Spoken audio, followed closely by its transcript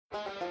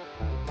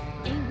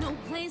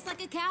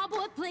like a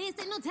cowboy place,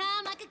 ain't no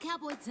time like a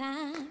cowboy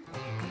time.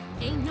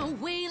 Ain't no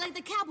way like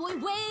the cowboy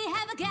way,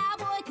 have a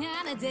cowboy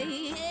kind of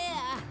day,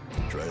 yeah.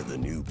 Try the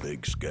new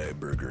Big Sky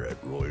Burger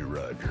at Roy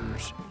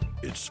Rogers.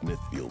 It's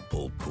Smithfield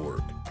pulled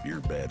pork,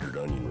 beer battered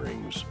onion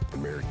rings,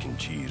 American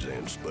cheese,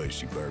 and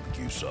spicy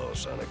barbecue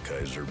sauce on a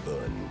Kaiser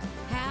bun.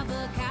 Have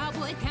a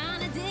cowboy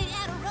kind of day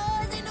at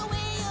Roy's, ain't no way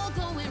you're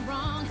going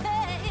wrong,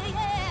 hey,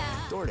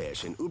 yeah.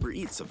 DoorDash and Uber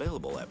Eats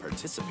available at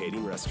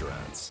participating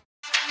restaurants.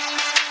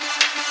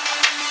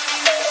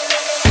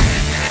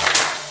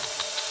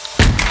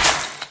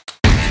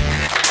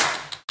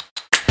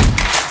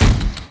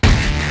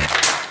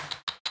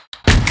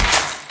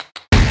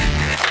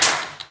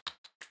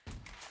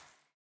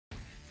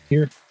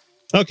 Here.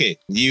 Okay,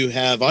 you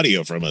have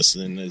audio from us,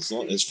 and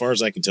as far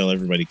as I can tell,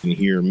 everybody can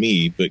hear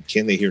me, but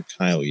can they hear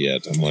Kyle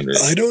yet? I'm wondering.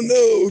 I don't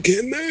know.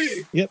 Can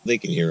they? Yep, they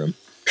can hear him.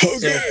 Okay.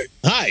 So,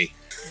 hi.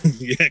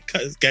 Yeah,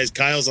 guys,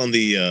 Kyle's on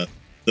the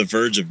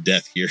verge of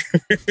death here.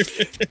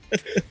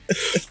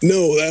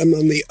 No, I'm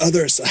on the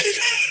other side.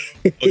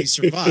 Oh, he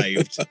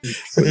survived.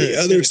 On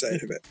the other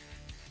side of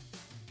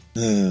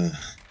it.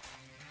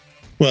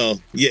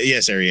 Well,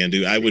 yes,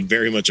 Ariandu, I would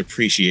very much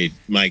appreciate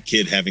my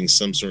kid having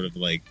some sort of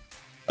like,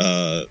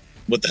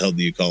 what the hell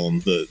do you call them?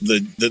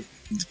 The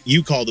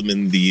you called them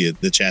in the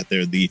chat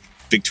there, the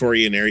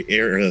Victorian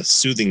era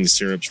soothing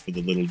syrups for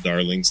the little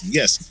darlings.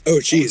 Yes.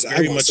 Oh, geez, I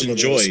very much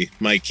enjoy.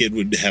 My kid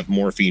would have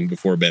morphine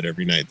before bed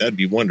every night. That'd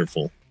be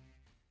wonderful.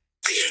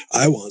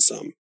 I want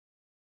some.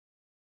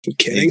 You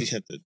kidding? You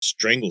have to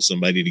strangle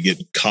somebody to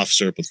get cough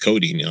syrup with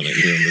codeine on it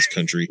here in this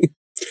country.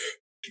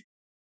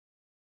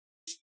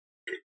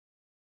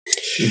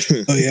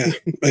 Oh yeah,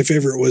 my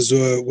favorite was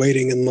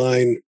waiting in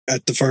line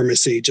at the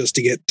pharmacy just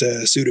to get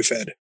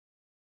Sudafed.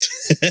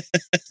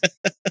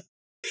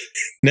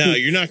 Now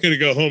you're not going to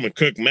go home and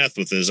cook meth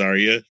with us, are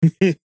you?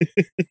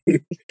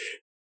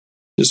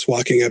 Just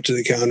walking up to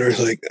the counter,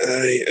 like,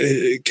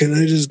 can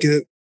I just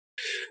get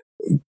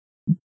a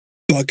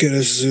bucket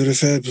of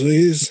Sudafed,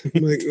 please?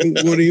 I'm like,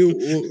 what do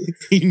you?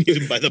 You need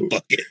him by the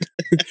bucket.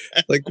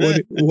 Like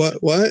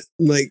what?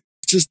 Like,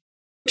 just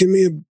give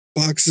me a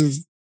box of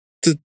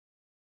the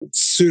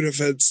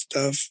Sudafed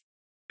stuff.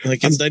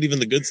 Like, it's not even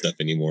the good stuff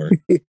anymore.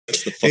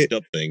 That's the fucked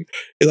up thing.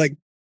 Like,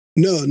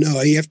 no,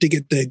 you have to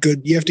get the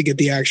good. You have to get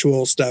the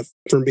actual stuff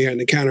from behind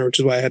the counter, which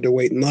is why I had to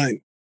wait in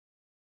line.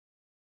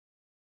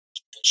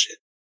 Bullshit.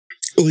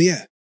 Well,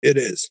 yeah, it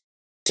is.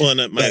 Well,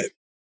 not my.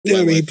 Yeah,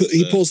 I mean,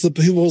 he pulls the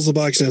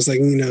box and it's like,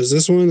 is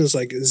this one? It's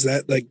like, is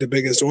that like the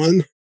biggest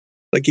one?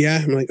 Like,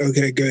 yeah. I'm like,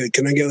 okay, good.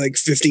 Can I get like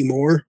 50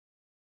 more?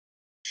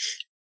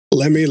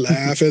 Let me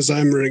laugh as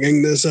I'm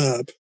ringing this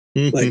up.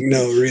 Like,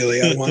 no,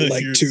 really, I want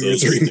like 2 or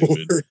 3 more.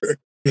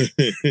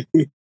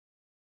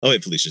 Oh,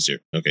 wait, Felicia's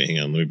here. Okay, hang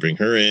on. Let me bring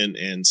her in.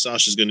 And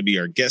Sasha's going to be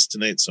our guest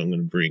tonight, so I'm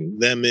going to bring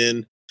them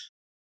in.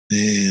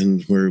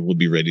 And we'll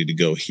be ready to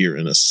go here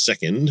in a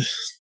second.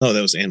 Oh,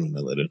 that was Anne when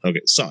I let it.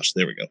 Okay, Sash,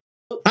 there we go.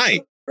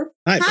 Hi.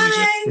 Hi,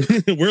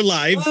 Felicia. We're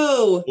live.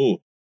 Oh,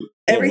 oh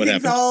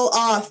everything's all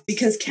off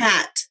because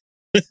Cat.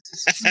 Oh,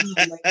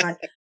 my God.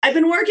 I've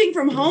been working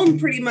from home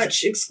pretty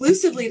much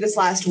exclusively this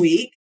last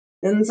week.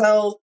 And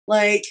so,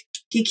 like,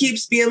 he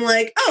keeps being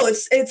like, oh,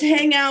 it's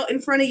hang out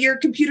in front of your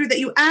computer that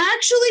you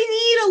actually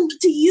need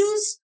to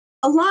use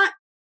a lot.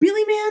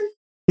 Really, man?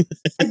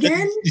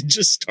 Again? You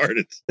just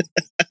started.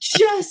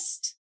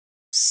 Just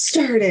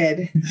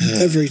started.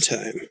 Every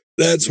time.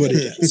 That's what it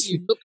is.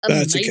 You look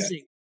That's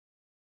amazing.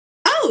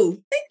 Oh,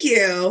 thank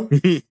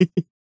you.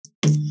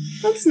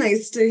 That's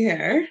nice to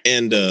hear.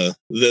 And the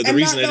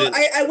reason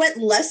I went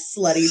less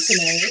slutty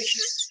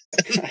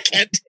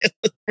tonight.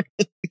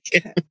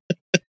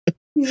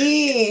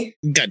 Me.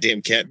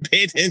 Goddamn cat,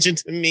 pay attention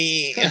to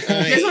me. You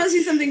guys want to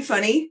see something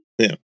funny?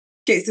 Yeah.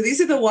 Okay, so these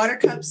are the water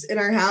cups in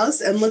our house,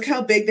 and look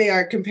how big they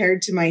are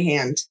compared to my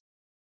hand.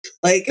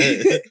 Like,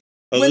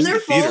 when they're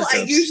full,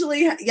 I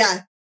usually,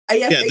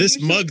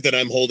 this mug that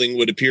I'm holding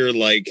would appear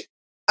like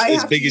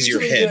as big as your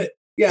head.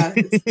 Yeah.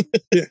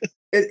 It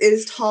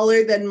is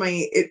taller than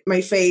my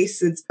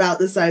face. It's about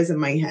the size of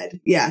my head.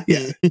 Yeah.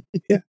 Yeah.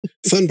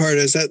 Fun part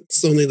is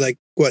that's only like,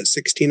 what,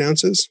 16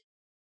 ounces?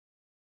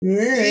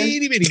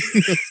 Itty bitty.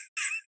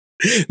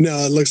 No,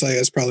 it looks like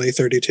it's probably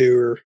 32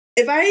 or.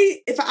 If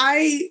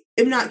I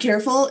am not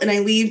careful and I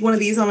leave one of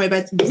these on my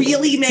bed,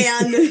 really,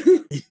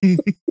 man.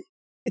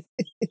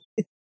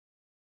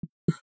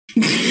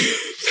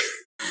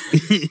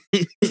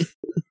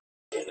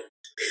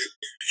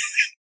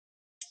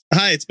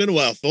 Hi, it's been a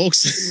while, folks.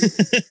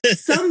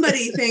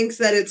 Somebody thinks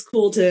that it's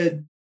cool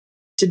to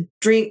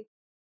drink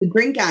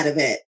out of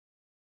it.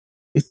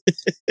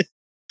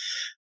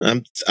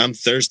 I'm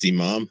thirsty,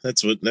 Mom.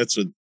 That's what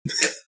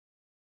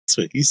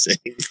he's saying.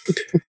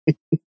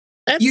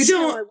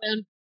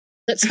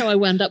 That's how I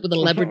wound up with a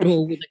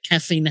Labrador with a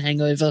caffeine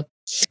hangover.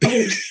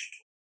 Oh.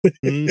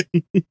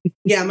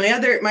 Yeah,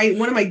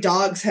 one of my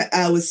dogs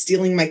was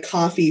stealing my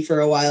coffee for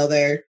a while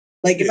there.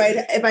 Like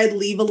if I'd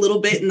leave a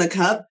little bit in the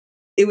cup,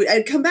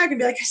 I'd come back and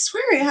be like, I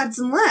swear I had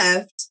some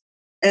left.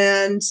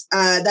 And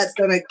that's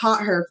when I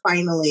caught her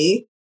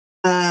finally.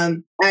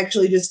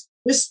 Actually just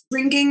just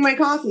drinking my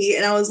coffee,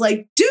 and I was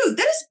like, dude,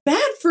 that is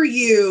bad for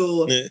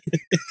you.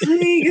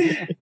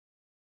 Like,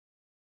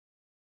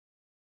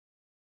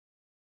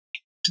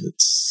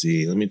 let's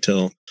see. Let me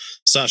tell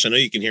Sasha, I know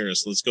you can hear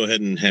us. Let's go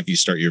ahead and have you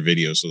start your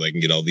video so that I can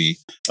get all the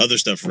other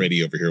stuff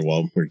ready over here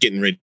while we're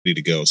getting ready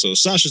to go. So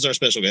Sasha's our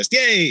special guest.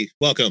 Yay!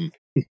 Welcome.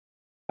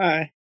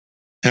 Hi.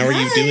 How are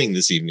Hi. you doing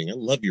this evening? I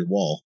love your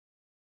wall.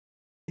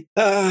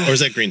 Or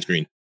is that green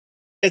screen?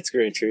 It's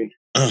green screen.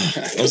 I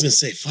was going to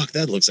say, fuck,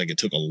 that looks like it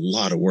took a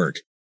lot of work.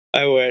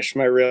 I wish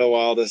my real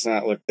wall does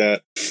not look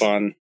that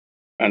fun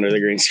under the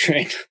green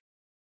screen.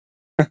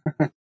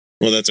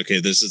 Well, that's okay.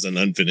 This is an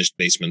unfinished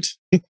basement.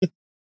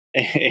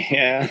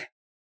 Yeah.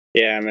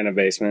 Yeah, I'm in a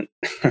basement.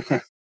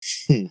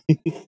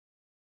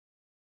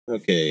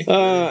 Okay.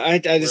 I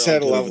just We're all had a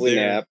good over lovely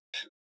there. nap.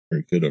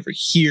 We're good over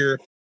here.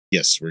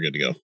 Yes, we're good to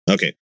go.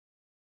 Okay.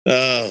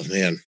 Oh,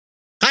 man.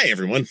 Hi,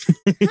 everyone.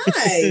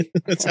 hi.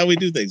 That's how we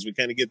do things. We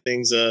kind of get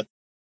things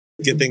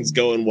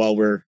going while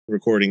we're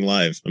recording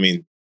live. I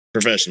mean,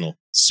 professional,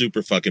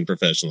 super fucking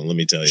professional. Let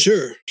me tell you.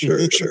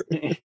 Sure.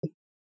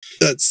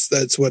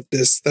 That's what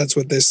this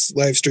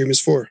live stream is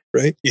for,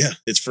 right? Yeah,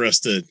 it's for us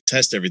to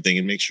test everything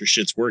and make sure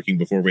shit's working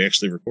before we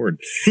actually record.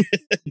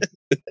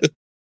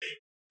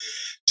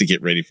 To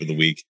get ready for the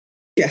week.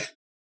 Yeah.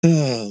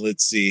 Oh,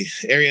 let's see.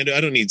 Ariane, I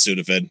don't need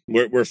Sudafed.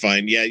 We're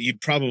fine. Yeah, you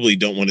probably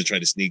don't want to try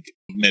to sneak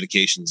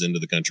medications into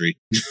the country.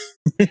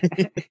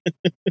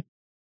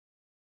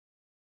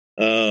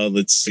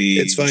 Let's see.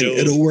 It's fine. Joe-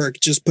 It'll work.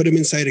 Just put him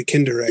inside a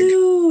Kinder Egg.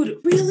 Dude,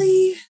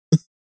 really?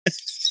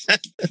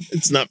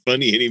 It's not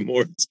funny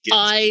anymore. It's getting-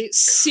 I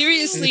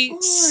Come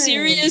on.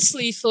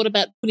 seriously thought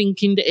about putting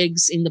Kinder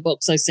eggs in the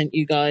box I sent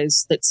you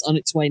guys. That's on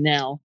its way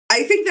now.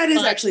 I think that is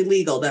But- actually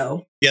legal,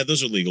 though. Yeah,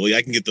 those are legal. Yeah,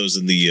 I can get those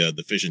in the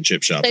fish and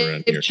chip shop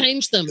around They've here.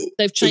 changed them.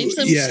 They've changed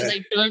them Yeah. so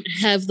they don't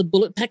have the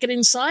bullet packet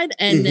inside,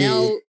 and Mhm.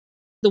 now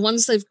the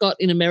ones they've got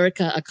in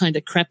America are kind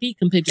of crappy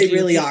compared to They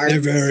really are.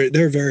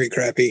 They're very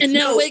crappy. And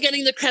now No. we're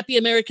getting the crappy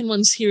American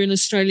ones here in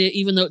Australia,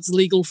 even though it's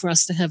legal for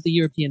us to have the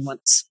European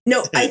ones.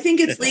 No, I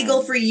think it's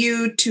legal for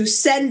you to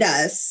send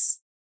us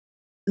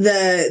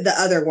the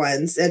other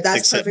ones. That's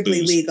Except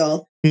perfectly booze.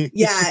 legal.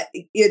 Yeah,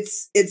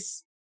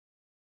 it's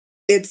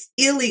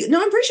illegal.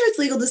 No, I'm pretty sure it's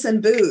legal to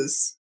send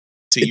booze.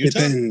 To It Utah?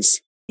 depends.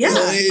 Yeah.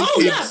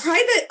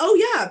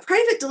 Well,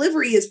 Private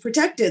delivery is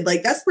protected.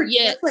 Like that's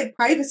that's like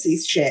privacy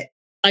shit.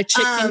 I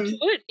checked into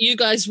it. You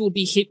guys will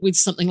be hit with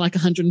something like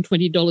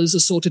 $120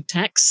 assorted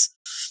tax.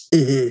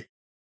 hmm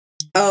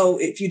Oh,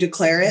 if you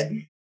declare it.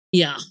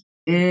 Yeah.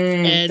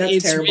 And That's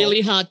it's terrible.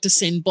 really hard to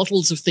send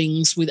bottles of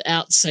things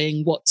without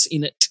saying what's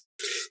in it.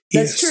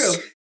 That's true.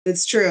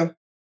 It's true.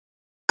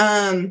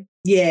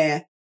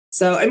 Yeah.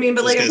 So I mean,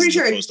 but Those like I'm guys pretty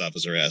at the sure post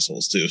office are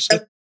assholes too. So.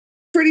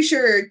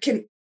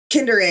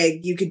 Kinder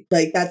Egg, you could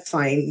like that's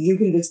fine. You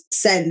can just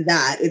send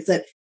that. It's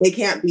that they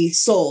can't be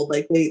sold.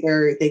 Like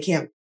they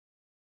can't.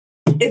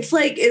 It's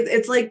like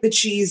it's like the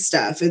cheese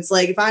stuff. It's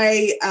like if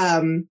I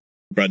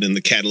Brought in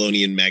the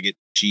Catalonian maggot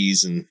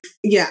cheese and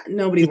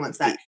nobody wants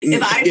that.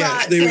 If I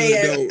brought they really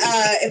say don't.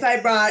 if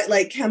I brought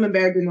like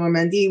Camembert de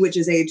Normandie, which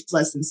is aged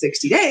less than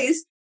 60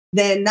 days,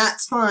 then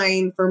that's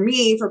fine for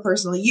me for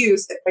personal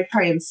use. If I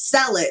try and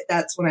sell it,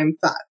 that's when I'm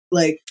fucked.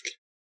 Like,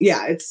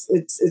 yeah, it's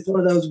one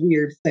of those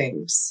weird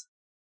things.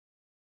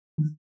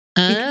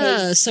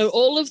 Because- So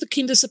all of the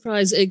Kinder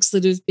Surprise eggs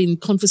that have been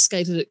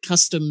confiscated at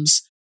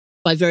customs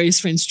by various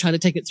friends trying to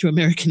take it through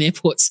American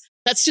airports,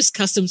 that's just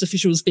customs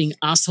officials being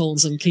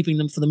assholes and keeping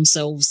them for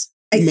themselves.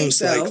 I think Most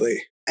so.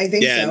 likely. I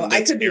think yeah, so. and I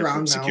that's could be airport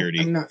wrong though. security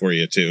I'm not, for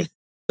you too.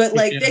 but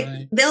like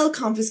Yeah. they'll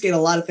confiscate a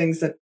lot of things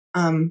that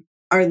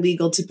are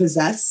legal to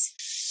possess.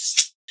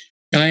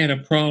 I had a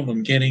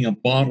problem getting a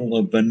bottle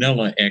of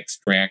vanilla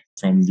extract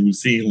from New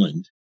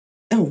Zealand.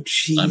 Oh,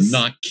 jeez. I'm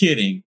not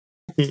kidding.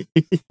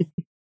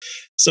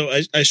 So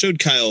I showed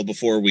Kyle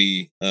before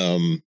we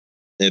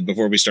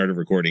started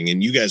recording,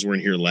 and you guys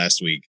weren't here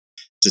last week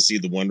to see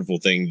the wonderful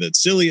thing that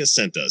Celia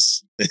sent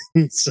us.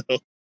 So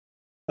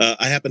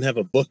I happen to have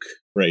a book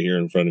right here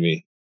in front of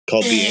me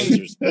called The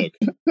Answers Book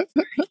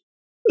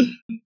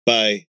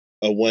by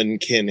a one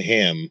Ken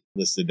Ham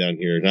listed down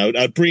here. Now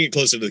I'd bring it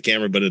closer to the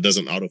camera, but it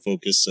doesn't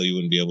autofocus, so you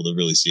wouldn't be able to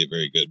really see it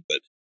very good. But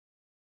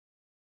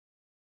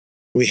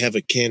we have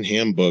a Ken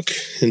Ham book,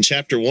 and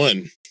chapter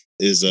 1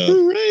 is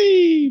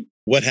Hooray!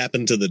 what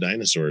happened to the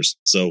dinosaurs.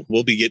 So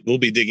we'll be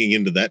digging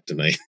into that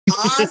tonight.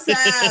 Awesome.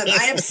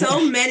 I have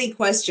so many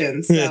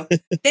questions. So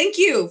thank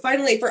you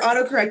finally for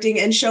autocorrecting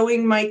and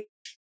showing my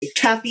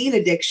caffeine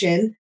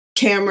addiction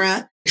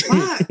camera.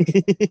 Fuck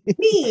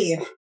me.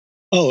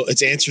 Oh,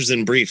 it's answers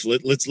in brief.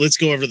 Let's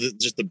go over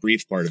just the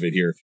brief part of it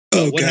here.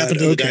 Oh, What God, happened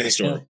to the okay.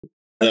 dinosaur?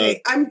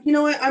 Okay, you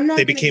know what? I'm not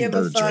they going to became give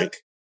birds, a fuck right?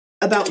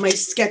 about my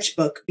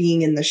sketchbook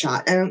being in the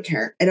shot. I don't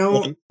care. I don't.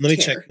 Well, let me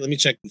care. check. Let me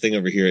check the thing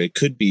over here. It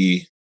could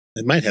be.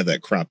 It might have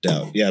that cropped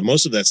out. Yeah,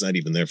 most of that's not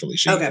even there,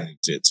 Felicia. Okay. You can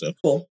see it. So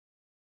Cool.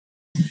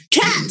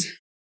 Cat.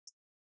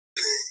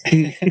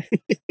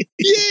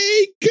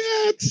 yay,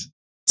 cat!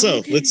 So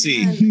Okay, let's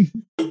see. man.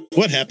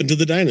 What happened to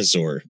the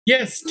dinosaur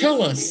Yes,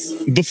 tell us.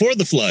 before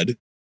the flood?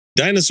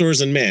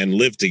 Dinosaurs and man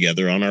live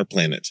together on our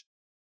planet.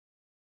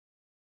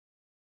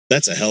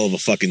 That's a hell of a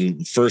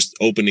fucking first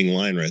opening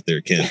line right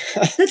there, Ken.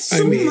 That's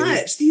so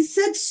much. He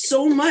said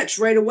so much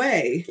right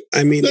away.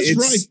 I mean,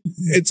 That's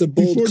it's a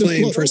bold Before the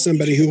claim flood- for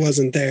somebody who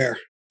wasn't there.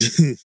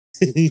 Before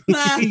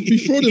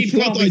the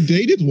flood, I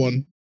dated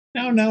one.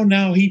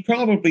 No. He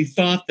probably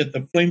thought that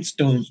the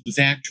Flintstones was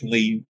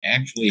actually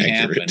Accurate.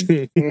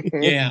 happened.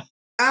 Yeah.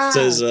 It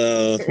says,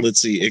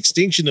 let's see,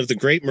 extinction of the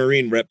great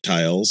marine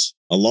reptiles,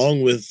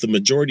 along with the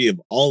majority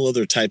of all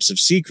other types of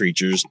sea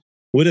creatures,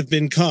 would have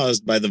been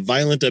caused by the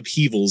violent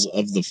upheavals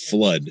of the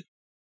flood,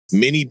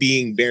 many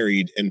being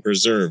buried and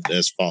preserved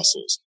as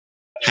fossils.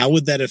 How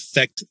would that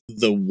affect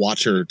the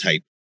water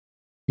type?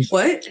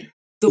 What?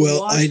 The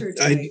water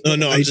type.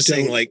 I'm just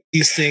saying, like,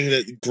 he's saying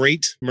that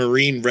great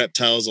marine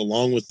reptiles,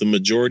 along with the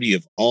majority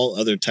of all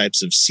other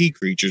types of sea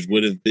creatures,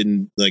 would have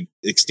been, like,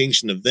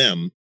 extinction of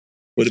them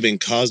would have been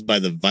caused by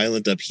the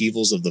violent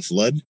upheavals of the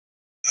flood.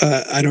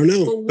 I don't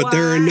know, but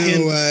there are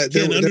no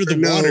under the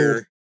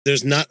water.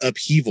 There's not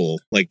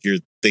upheaval like you're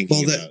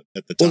thinking about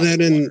at the top. Well,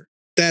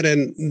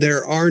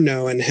 there are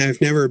no and have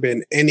never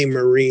been any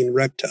marine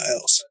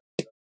reptiles.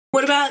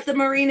 What about the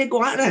marine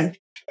iguana?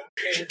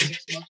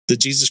 The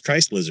Jesus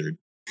Christ lizard.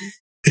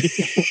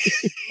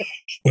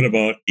 What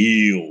about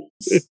eels?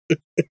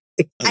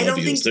 I love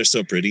eels. They're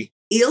so pretty.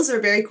 Eels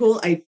are very cool.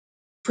 I'm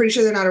pretty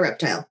sure they're not a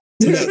reptile.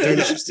 No, they're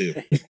not too.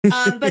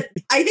 But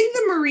I think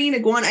the marine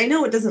iguana, I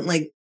know it doesn't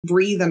like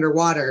breathe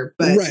underwater,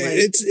 but right. Like,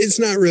 it's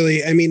not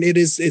really, I mean,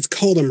 it's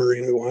called a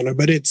marine iguana,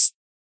 but it's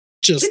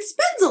just, it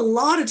spends a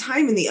lot of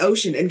time in the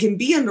ocean and can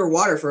be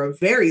underwater for a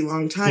very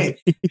long time.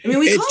 I mean,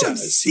 we call them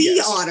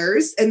sea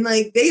otters, and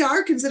like they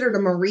are considered a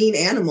marine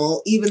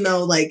animal, even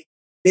though like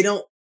they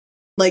don't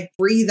like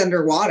breathe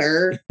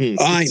underwater.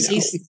 I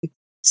know.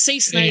 Sea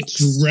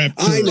snakes.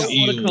 I know.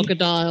 Water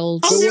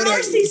crocodiles. Oh, there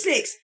are sea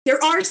snakes.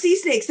 There are sea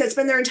snakes that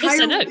spend their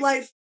entire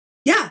life.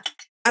 Yeah,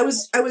 I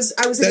was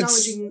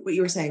acknowledging what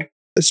you were saying.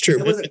 That's true.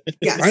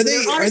 Yeah, are so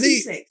they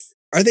sea snakes.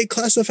 Are they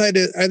classified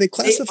as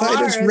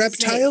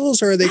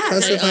reptiles, or are they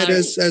classified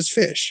as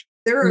fish?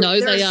 They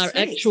are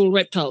actual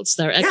reptiles.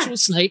 They're actual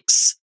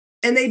snakes,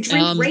 and they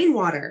drink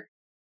rainwater.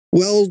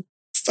 Well,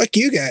 fuck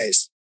you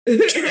guys.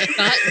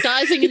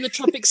 Diving in the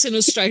tropics in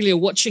Australia,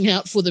 watching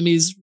out for them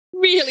is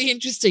really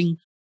interesting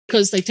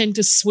because they tend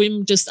to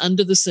swim just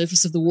under the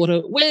surface of the water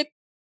where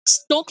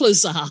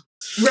snorkelers are.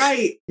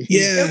 Right.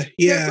 Yeah.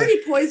 They're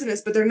pretty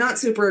poisonous, but they're not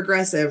super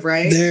aggressive,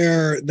 right?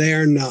 They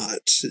are not.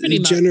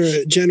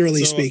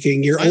 Generally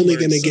speaking, you're only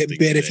going to get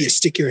bit if you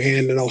stick your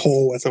hand in a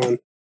hole with one.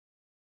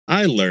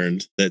 I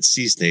learned that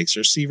sea snakes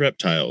are sea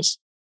reptiles.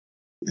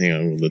 Hang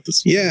on, we'll let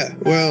this. Yeah.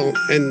 Well,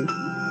 and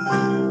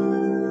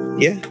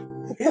yeah.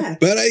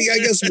 But I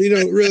guess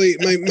really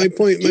my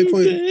point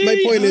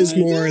is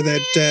more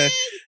that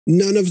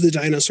none of the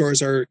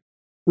dinosaurs are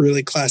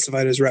really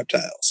classified as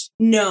reptiles.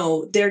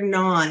 No, they're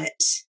not.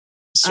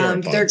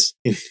 There's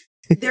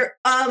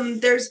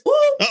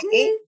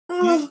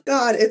oh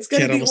god, it's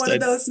gonna be one of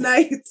those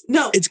nights.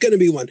 No, it's gonna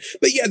be one.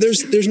 But yeah,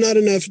 there's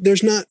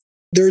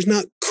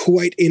not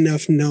quite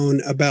enough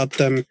known about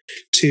them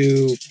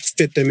to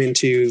fit them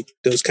into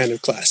those kind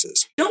of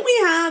classes. Don't we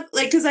have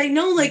because I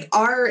know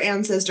our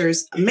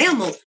ancestors,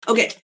 mammals.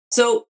 Okay,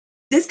 so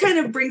this kind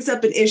of brings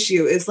up an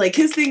issue. Is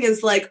his thing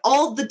is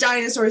all the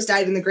dinosaurs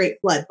died in the Great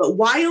Flood, but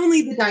why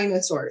only the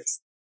dinosaurs?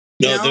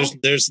 No,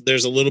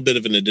 there's a little bit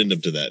of an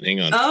addendum to that. Hang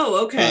on.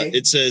 Oh, okay.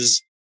 It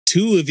says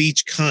 2 of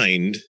each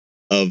kind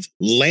of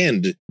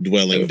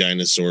land-dwelling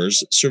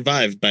dinosaurs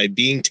survived by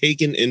being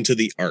taken into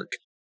the Ark.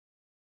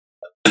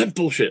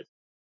 Bullshit.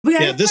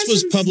 Yeah, this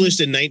was published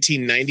in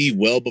 1990,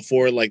 well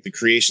before the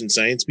Creation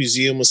Science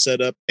Museum was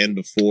set up, and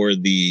before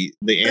the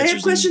answers. I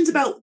have questions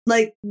about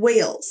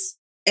whales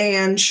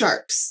and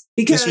sharks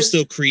because this was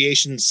still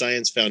Creation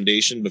Science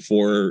Foundation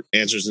before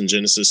Answers in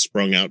Genesis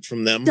sprung out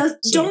from them.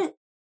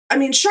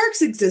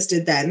 Sharks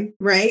existed then,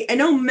 right? I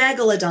know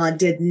Megalodon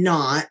did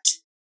not.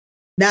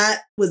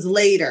 That was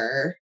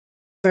later,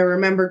 if I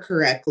remember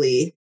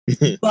correctly.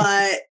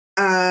 But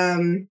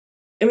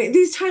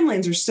these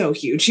timelines are so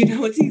huge.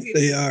 It's easy.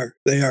 They are.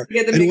 To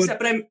get them mixed up.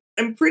 But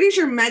I'm pretty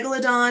sure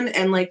Megalodon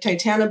and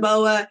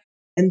Titanoboa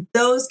and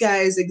those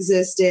guys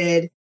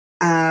existed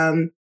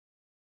at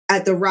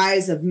the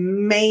rise of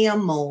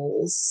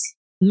mammals.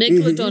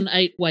 Megalodon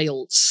ate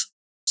whales.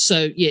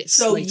 So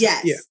yes.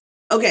 Yes. Yeah.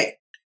 Okay.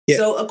 Yeah.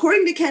 So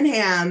according to Ken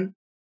Ham,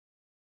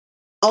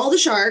 all the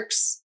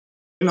sharks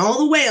and all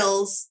the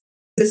whales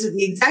existed at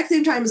the exact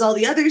same time as all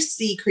the other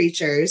sea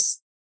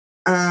creatures.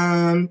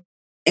 And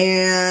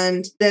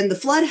then the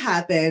flood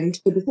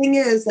happened. But the thing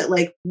is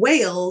that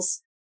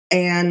whales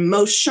and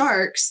most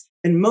sharks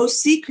and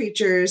most sea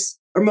creatures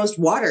or most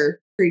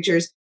water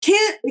creatures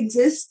can't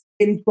exist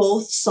in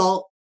both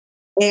salt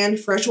and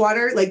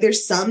freshwater.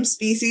 There's some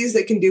species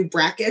that can do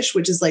brackish,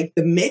 which is the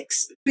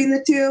mix between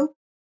the two.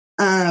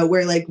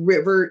 Where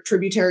river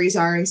tributaries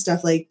are and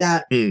stuff like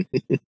that.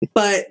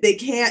 But they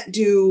can't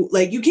do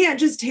you can't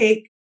just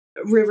take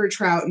river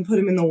trout and put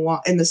them in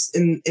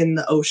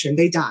the ocean.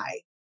 They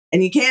die.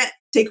 And you can't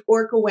take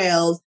orca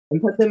whales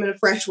and put them in a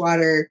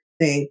freshwater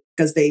thing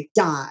because they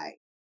die.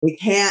 They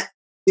can't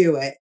do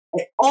it.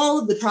 And all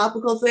of the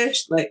tropical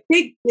fish, like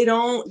they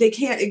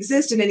can't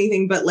exist in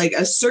anything but like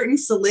a certain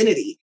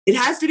salinity. It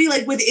has to be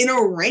like within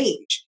a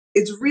range.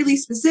 It's really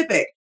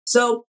specific.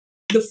 So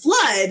the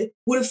flood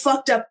would have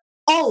fucked up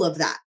all of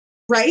that,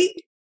 right?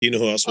 You know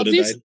who else would have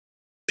died?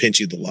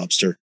 Pinchy the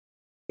lobster.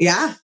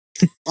 Yeah.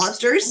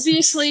 Lobsters.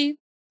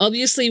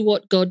 Obviously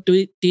what God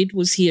did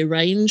was he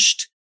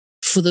arranged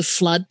for the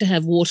flood to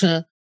have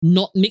water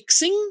not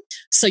mixing.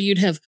 So you'd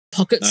have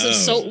pockets of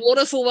salt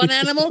water for one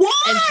animal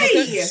and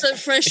pockets of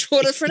fresh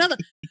water for another.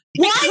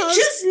 Why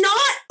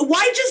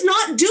just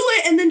not do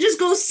it and then just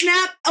go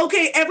snap,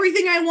 okay,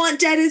 everything I want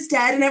dead is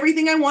dead and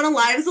everything I want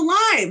alive is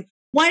alive?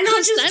 Why not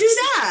just do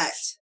that?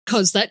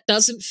 Because that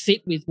doesn't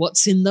fit with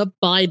what's in the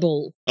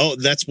Bible. Oh,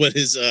 that's what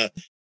he's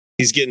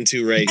getting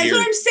to right here. And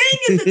what I'm saying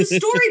is that the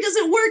story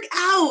doesn't work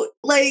out.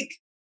 Like,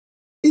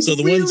 it's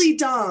really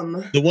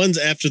dumb. The ones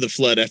after the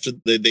flood, after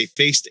they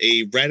faced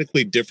a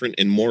radically different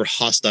and more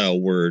hostile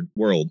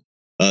world,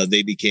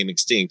 they became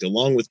extinct,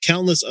 along with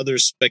countless other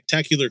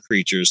spectacular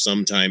creatures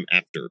sometime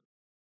after.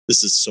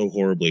 This is so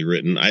horribly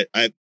written.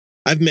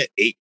 I've met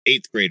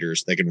eighth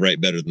graders that could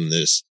write better than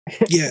this.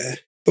 Yeah,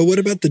 but what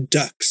about the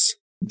ducks?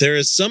 There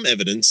is some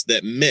evidence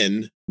that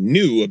men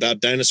knew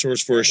about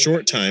dinosaurs for a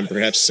short time,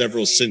 perhaps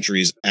several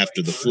centuries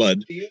after the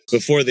flood,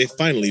 before they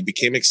finally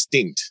became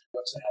extinct.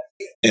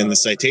 And the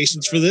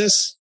citations for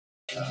this?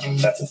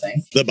 That's a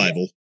thing. The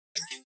Bible.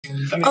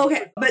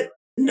 Okay, but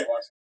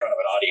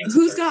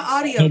who's got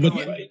audio?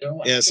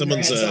 Yeah,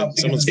 someone's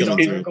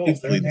coming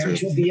through.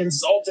 To be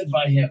insulted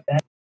by him.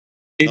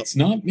 It's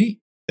not me.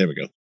 There we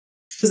go.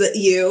 Was it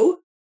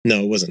you?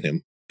 No, it wasn't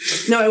him.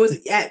 No, it was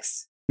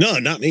X. No,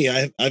 not me.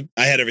 I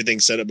had everything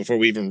set up before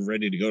we even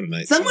ready to go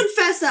tonight. Someone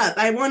fess up.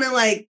 I want to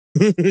like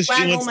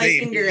waggle my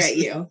finger at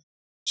you.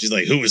 She's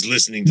like, who was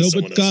listening to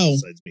someone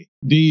else besides me?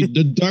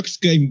 The ducks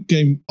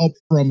came up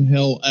from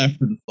hell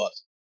after the flood.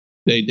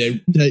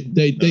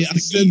 They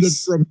ascended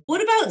from.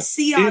 What about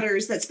sea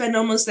otters that spend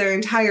almost their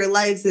entire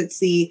lives at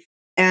sea,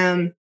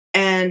 and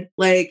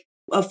like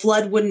a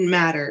flood wouldn't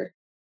matter?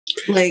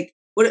 Like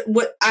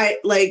what I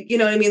like, you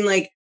know what I mean?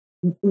 Like,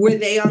 were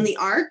they on the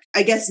ark?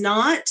 I guess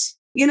not.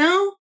 You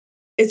know,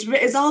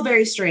 it's all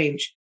very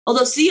strange.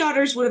 Although sea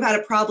otters would have had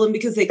a problem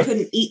because they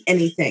couldn't eat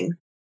anything,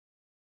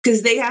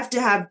 because they have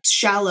to have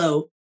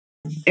shallow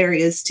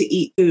areas to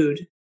eat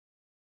food.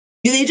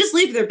 Do they just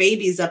leave their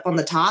babies up on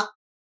the top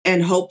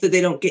and hope that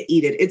they don't get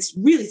eaten? It's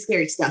really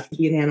scary stuff to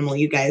be an animal,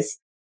 you guys.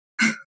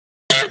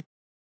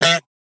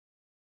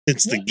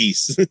 It's the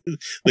geese.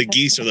 The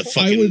geese are the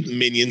fucking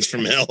minions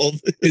from hell.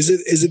 Is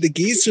it the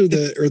geese or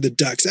the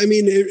ducks? I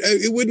mean,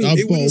 it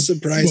wouldn't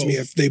surprise me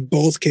if they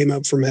both came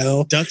up from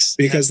hell. Ducks,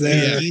 because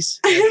they're.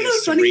 I have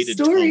a funny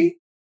story.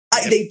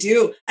 They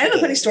do. I have a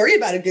funny story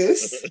about a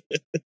goose.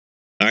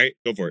 All right,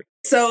 go for it.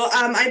 So,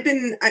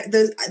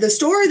 the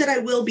store that I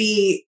will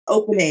be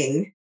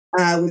opening,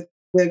 with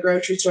the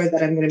grocery store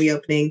that I'm going to be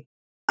opening,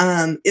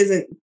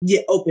 isn't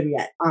yet open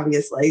yet.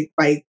 Obviously,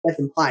 that's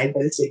implied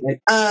by the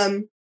statement.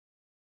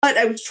 But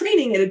I was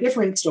training at a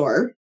different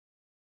store,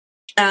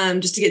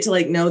 just to get to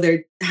like know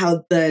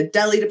how the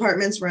deli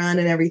departments run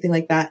and everything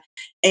like that.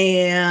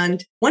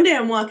 And one day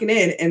I'm walking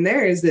in and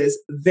there is this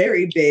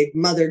very big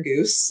mother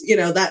goose, you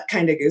know, that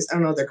kind of goose. I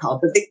don't know what they're called,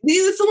 but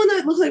it's the one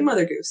that looks like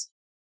mother goose,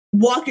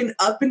 walking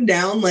up and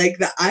down like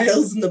the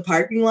aisles in the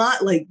parking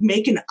lot, like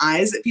making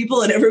eyes at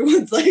people, and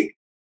everyone's like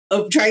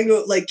trying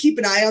to like keep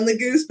an eye on the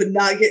goose but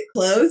not get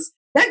close.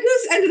 That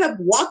goose ended up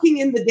walking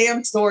in the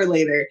damn store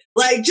later,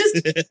 like just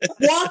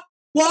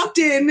walked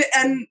in,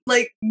 and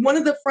like one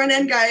of the front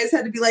end guys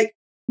had to be like,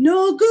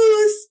 "No,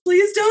 goose,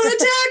 please don't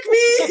attack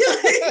me."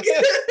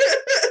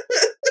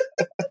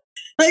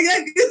 Like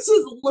that goose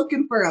was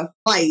looking for a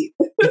fight.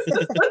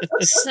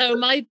 So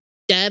my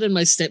dad and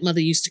my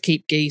stepmother used to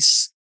keep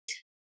geese,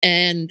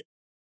 and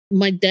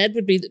my dad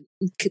would be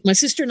my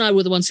sister and I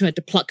were the ones who had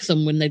to pluck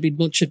them when they'd be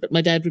butchered, but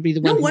my dad would be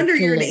the one. No wonder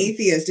you're an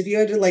atheist if you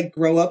had to like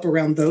grow up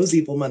around those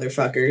evil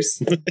motherfuckers.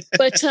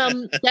 But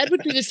dad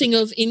would do the thing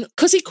of,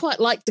 because he quite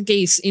liked the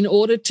geese, in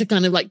order to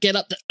kind of like get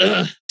up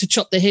to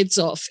chop their heads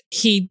off,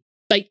 he'd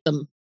bait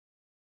them,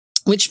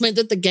 which meant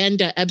that the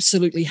gander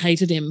absolutely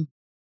hated him.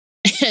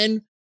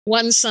 And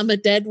one summer,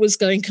 Dad was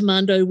going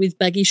commando with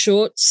baggy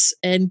shorts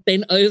and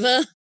bent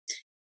over,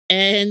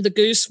 and the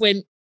goose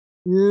went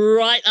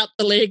right up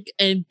the leg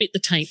and bit the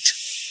taint.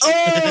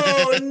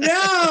 Oh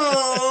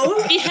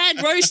no! He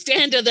had roast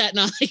gander that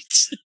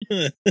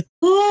night.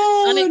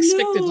 Oh,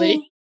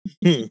 unexpectedly.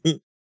 No.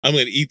 I'm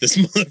going to eat this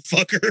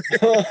motherfucker.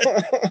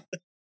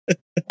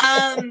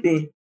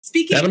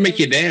 Speaking, that'll make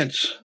you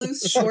dance.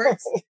 Loose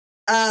shorts.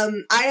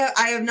 I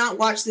have not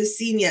watched this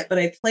scene yet, but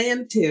I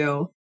plan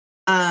to.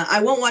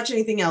 I won't watch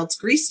anything else.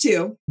 Grease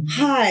 2.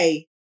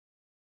 Hi.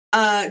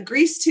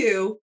 Grease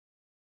 2.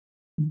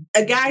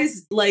 A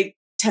guy's like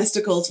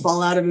testicles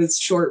fall out of his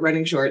short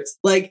running shorts.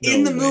 Like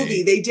in the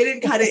movie, they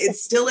didn't cut it.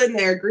 It's still in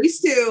there.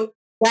 Grease 2.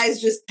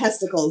 Guys, just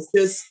testicles,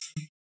 just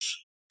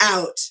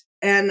out.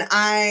 And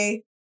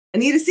I I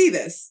need to see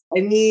this. I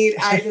think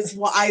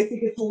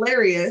it's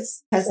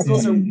hilarious.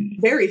 Testicles are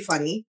very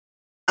funny.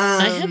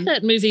 I have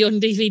that movie on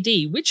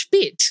DVD. Which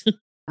bit?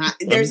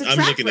 There's a track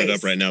I'm looking race. it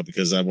up right now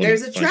because I want.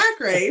 There's a track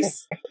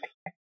race,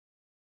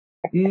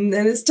 and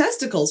his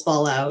testicles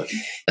fall out.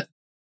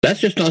 That's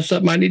just not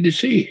something I need to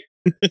see.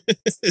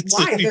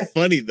 It's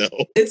funny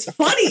though. It's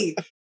funny.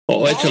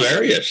 Oh, it's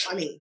hilarious.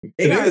 Funny.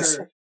 It is.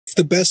 It's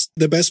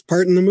the best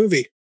part in the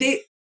movie.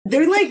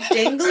 They're like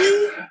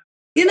dangly,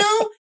 you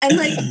know, and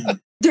like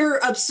they're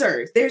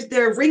absurd.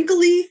 They're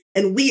wrinkly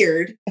and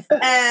weird,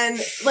 and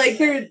like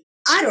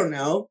I don't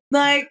know,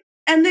 like,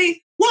 and they're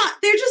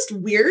just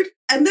weird,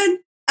 and then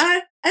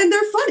and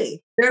they're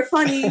funny. They're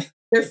funny.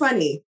 They're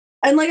funny.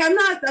 And like I'm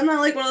not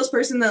like one of those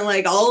person that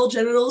like all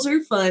genitals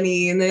are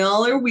funny and they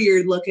all are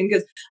weird looking,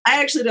 because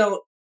I actually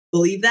don't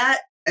believe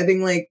that. I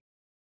think like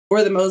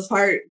for the most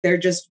part they're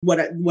just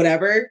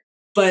whatever.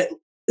 But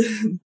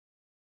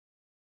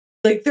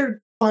like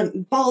they're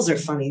fun. Balls are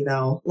funny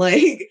though.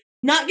 Like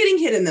not getting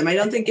hit in them. I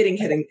don't think getting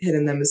hit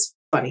in them is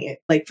funny.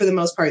 Like for the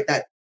most part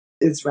that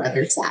is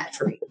rather sad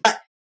for me. But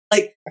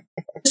like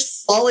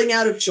just falling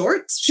out of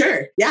shorts,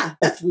 sure, yeah,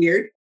 that's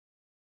weird.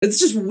 It's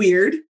just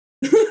weird.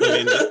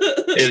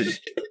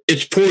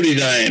 It's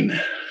 49.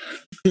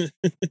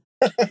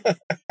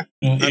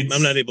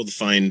 I'm not able to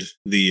find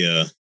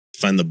the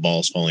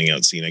balls falling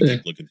out scene. I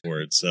keep looking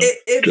for it. So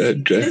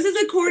this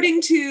is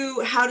according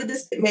to how did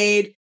this get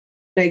made?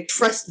 I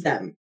trust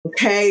them.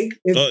 Okay.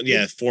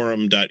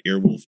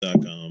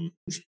 Forum.earwolf.com.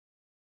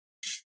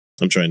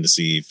 I'm trying to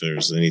see if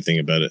there's anything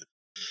about it.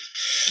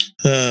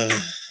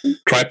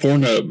 Try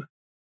Pornhub.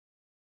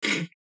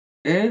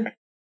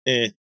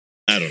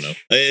 I don't know.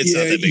 It's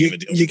not that big of a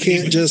deal.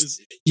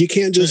 You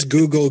can't just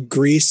Google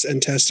grease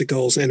and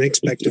testicles and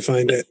expect to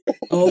find it.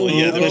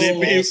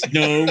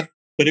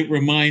 But it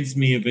reminds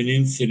me of an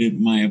incident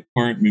in my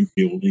apartment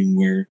building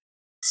where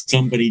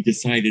somebody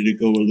decided to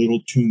go a little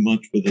too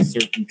much with a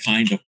certain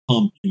kind of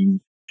pump, and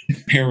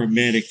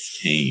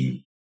paramedics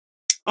came.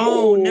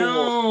 Oh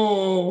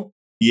no!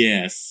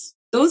 Yes,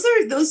 those.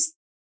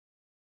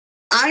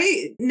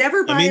 I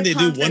never buy. They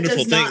do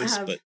wonderful things,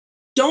 but.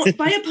 Don't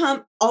buy a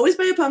pump. Always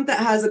buy a pump that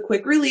has a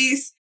quick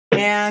release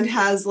and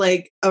has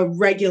like a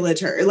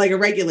regulator. Like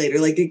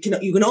you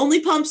can only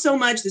pump so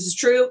much. This is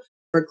true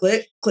for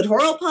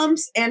clitoral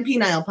pumps and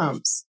penile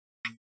pumps.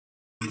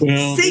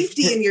 Well,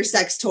 safety in your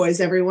sex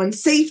toys, everyone.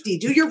 Safety.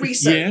 Do your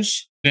research.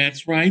 Yes,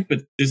 that's right.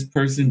 But this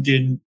person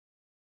didn't.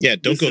 Yeah,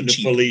 don't go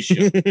cheap.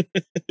 Felicia.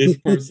 This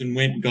person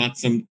went and got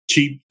some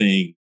cheap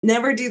thing.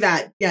 Never do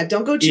that. Yeah,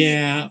 don't go cheap.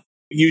 Yeah.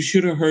 You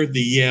should have heard the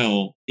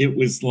yell. It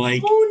was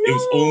like, It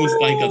was almost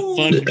like a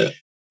thunder.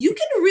 You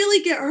can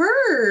really get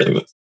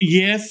hurt.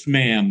 Yes,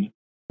 ma'am.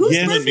 Who's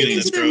yes, burping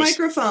into their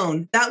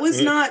microphone? That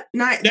was not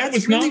that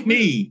was really not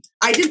me.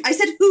 I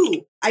said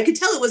who? I could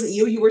tell it wasn't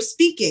you. You were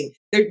speaking.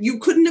 You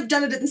couldn't have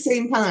done it at the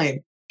same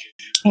time.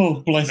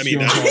 Oh, bless you.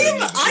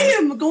 I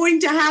am going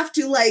to have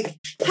to like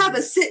have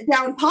a sit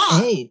down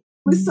pause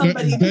with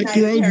somebody.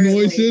 Background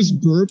noises,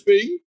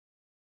 burping.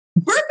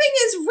 Burping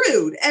is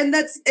rude, and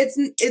it's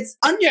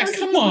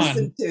unpleasant to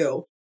listen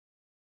to.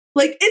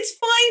 Like it's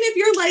fine if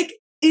you're like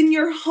in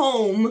your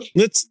home.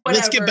 Let's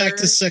get back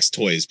to sex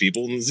toys,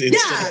 people.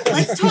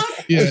 Let's talk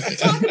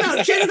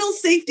about genital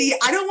safety.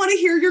 I don't want to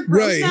hear your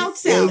gross mouth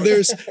sound.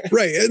 Well,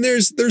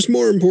 there's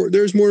more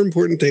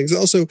important things.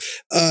 Also,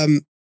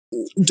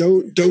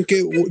 don't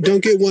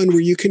get one where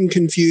you can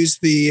confuse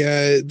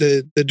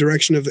the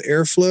direction of the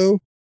airflow.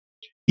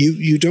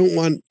 You don't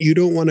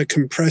want a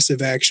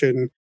compressive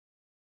action.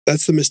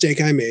 That's the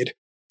mistake I made.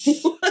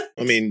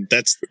 I mean,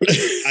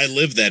 I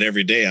live that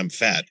every day. I'm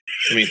fat.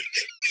 I mean,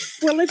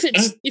 well,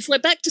 if we're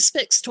back to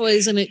sex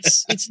toys and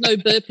it's no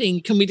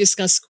burping, can we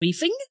discuss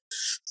queefing?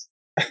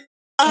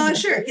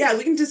 Sure. Yeah,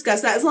 we can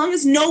discuss that as long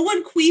as no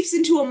one queefs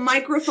into a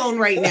microphone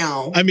right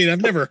now. I mean,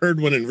 I've never heard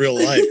one in real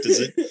life.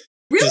 Does it?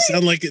 Really? Does it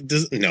sound like it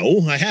does?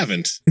 No, I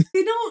haven't.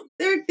 They don't.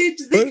 They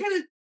kind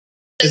of.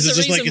 Is it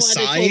just like a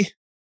sigh?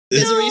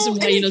 There's a reason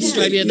why in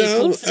Australia they're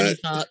called funny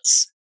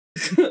farts.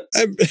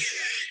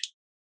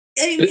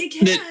 It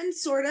can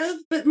sort of,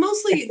 but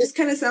mostly it just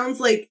kind of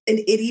sounds like an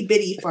itty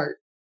bitty fart.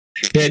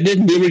 Yeah,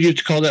 didn't Boomer used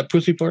to call that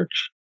pussy farts?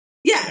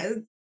 Yeah,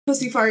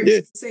 pussy fart. Yeah.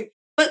 It's the same.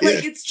 But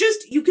like, it's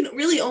just you can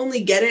really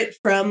only get it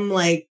from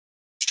like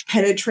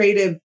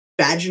penetrative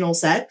vaginal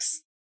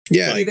sex.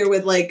 Yeah, either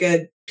with like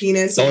a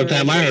penis. The only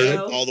time I heard it,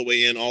 all the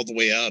way in, all the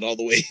way out, all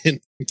the way in.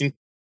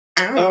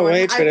 I don't know.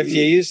 Wait, but if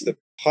you use the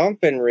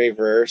pump in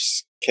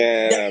reverse,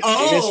 can a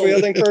penis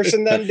wielding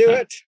person then do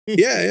it?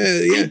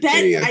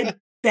 Yeah. I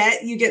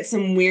bet you get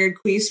some weird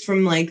queefs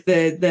from like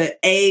the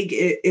egg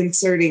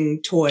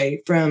inserting toy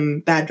from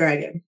Bad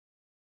Dragon.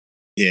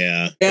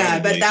 Yeah. Yeah, I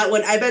bet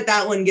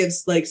that one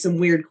gives like some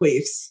weird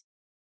queefs.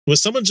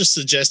 Was someone just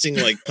suggesting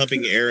like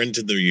pumping air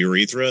into the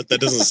urethra?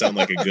 That doesn't sound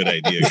like a good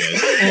idea,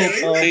 guys.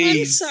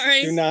 I'm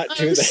sorry. Do not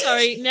do I'm that.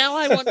 sorry. Now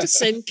I want to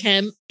send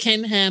Ken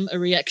Ham a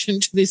reaction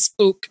to this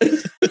book.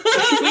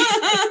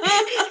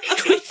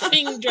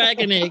 Queefing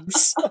dragon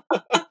eggs.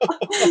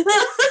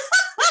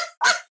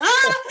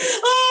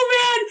 Oh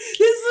man,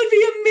 this would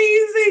be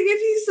amazing if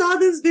he saw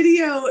this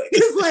video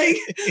because, like,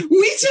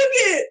 we took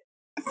it.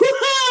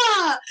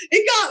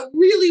 It got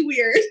really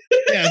weird.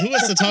 Yeah, who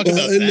wants to talk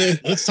about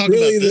that? Let's talk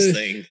really about this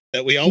thing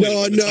that we always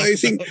want to talk I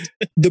think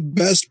the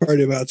best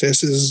part about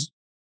this is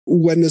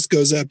when this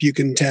goes up, you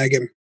can tag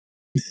him.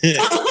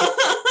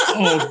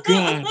 Oh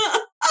God,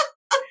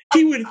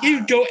 he would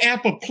go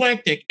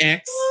apoplectic.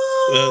 X.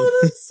 Oh,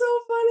 that's so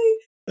funny.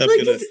 I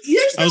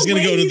was no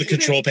going to go way to he's the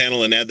control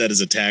panel and add that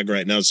as a tag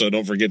right now, so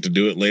don't forget to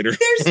do it later.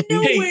 There's no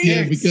way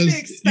yeah, you because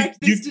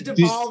expect this to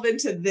devolve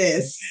into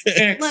this.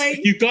 X,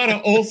 Like, you gotta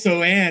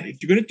also add,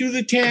 if you're gonna do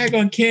the tag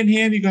on Ken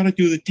Ham, you gotta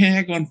do the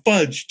tag on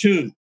Fudge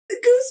too.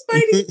 goose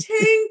biting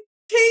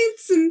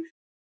taints and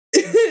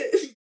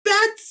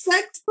bad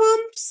sex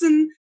pumps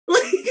and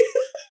like.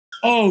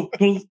 Oh,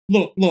 but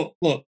look.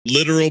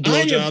 Literal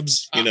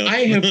blowjobs, you know.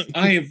 I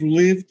have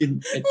lived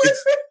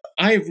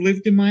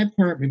in my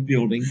apartment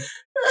building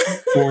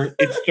for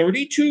it's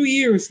 32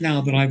 years now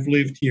that I've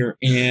lived here,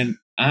 and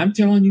I'm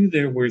telling you,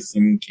 there were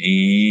some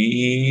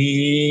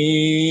kinky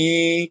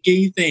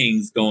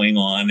things going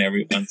on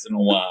every once in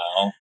a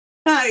while.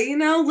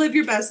 Live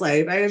your best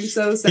life. I am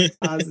so sex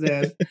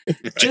positive.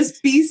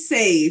 Just be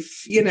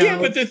safe, Yeah,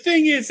 but the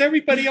thing is,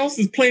 everybody else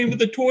is playing with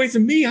the toys,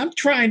 and me, I'm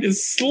trying to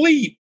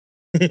sleep.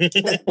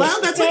 Well,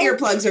 that's what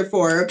earplugs are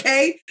for,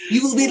 okay?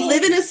 We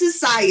live in a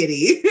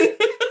society.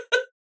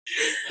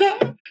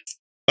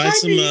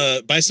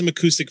 Buy some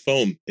acoustic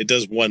foam. It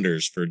does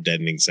wonders for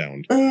deadening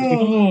sound.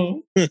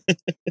 Oh.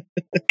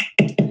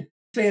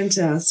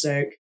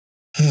 Fantastic.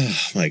 Oh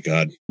my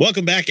God.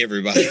 Welcome back,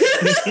 everybody.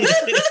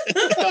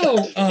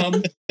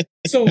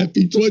 So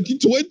happy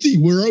 2020.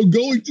 We're all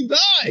going to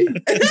die.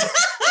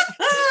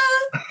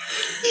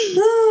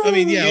 I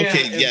mean,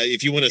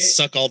 if you want to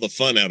suck all the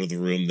fun out of the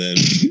room, then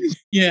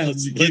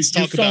let's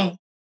talk about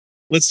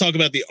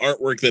the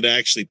artwork that I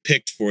actually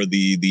picked for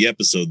the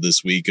episode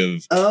this week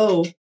of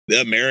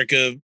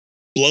America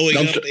blowing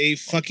up a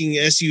fucking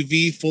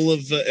SUV full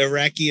of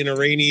Iraqi and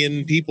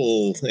Iranian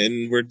people,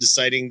 and we're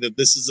deciding that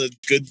this is a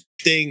good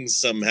thing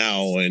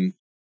somehow. And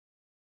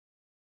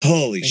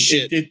holy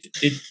shit!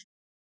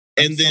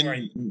 And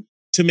then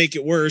to make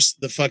it worse,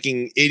 the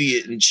fucking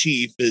idiot in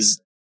chief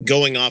is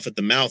going off at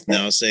the mouth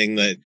now, saying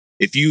that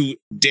if you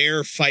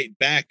dare fight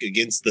back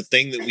against the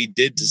thing that we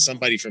did to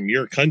somebody from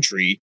your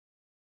country,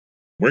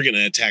 we're going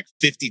to attack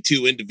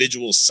 52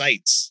 individual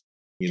sites,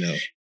 Yeah,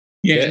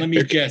 let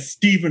me guess.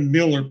 Stephen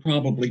Miller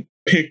probably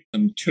picked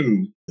them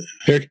too.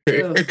 Here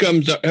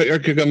comes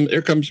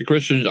the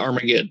Christians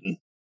Armageddon.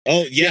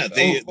 Oh yeah,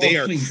 they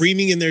are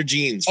creaming in their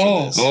jeans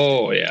for this.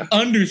 Oh yeah.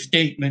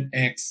 Understatement,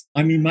 X.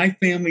 I mean, my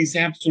family's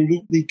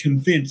absolutely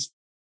convinced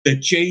that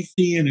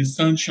JC and his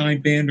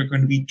Sunshine Band are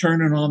going to be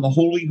turning on the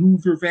Holy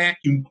Hoover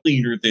vacuum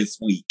cleaner this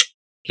week.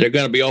 They're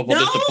going to be awful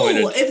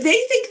disappointed. If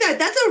they think that,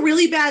 that's a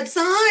really bad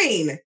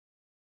sign.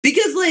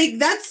 Because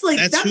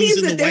that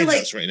means that they're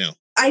like right now.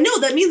 I know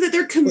that means that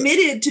they're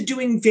committed to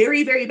doing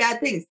very, very bad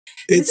things.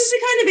 This is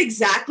kind of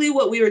exactly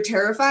what we were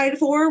terrified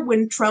for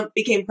when Trump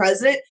became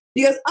president,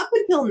 because up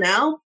until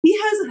now, he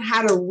hasn't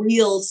had a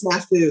real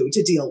snafu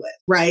to deal with,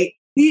 right?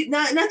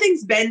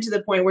 Nothing's been to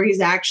the point where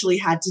he's actually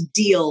had to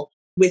deal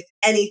with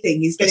anything.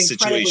 He's been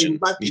incredibly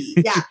lucky.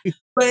 Yeah.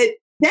 But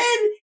then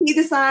he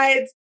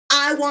decides,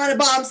 I want to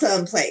bomb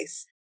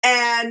someplace.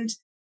 And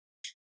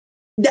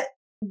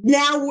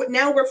now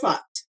we're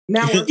fucked.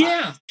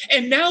 Yeah,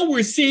 and now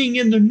we're seeing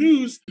in the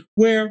news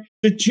where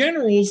the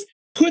generals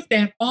put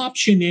that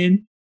option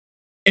in,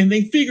 and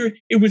they figured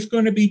it was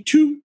going to be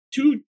too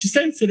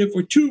sensitive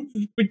or too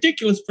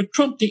ridiculous for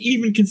Trump to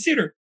even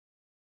consider.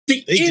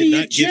 They did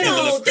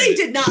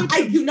not.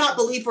 I do not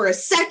believe for a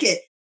second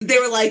they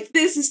were like,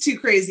 "This is too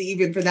crazy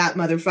even for that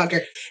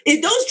motherfucker."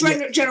 Those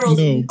generals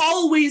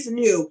always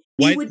knew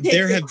he would take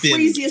the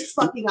craziest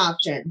fucking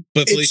option.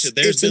 But Felicia,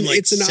 there's been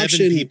like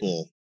 7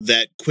 people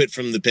that quit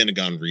from the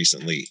Pentagon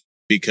recently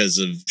because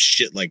of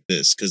shit like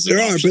this. Because there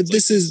are, but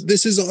this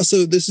is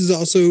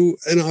also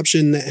an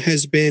option that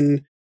has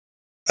been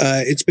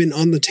it's been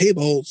on the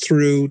table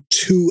through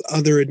 2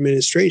 other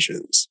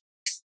administrations.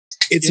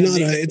 It's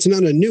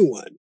not a new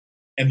one.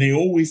 And they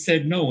always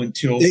said no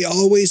until they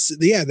always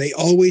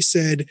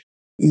said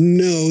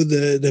no.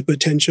 The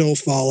potential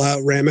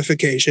fallout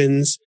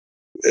ramifications,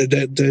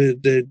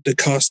 the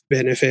cost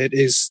benefit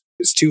is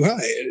too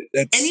high.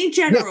 Any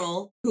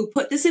general who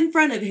put this in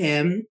front of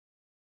him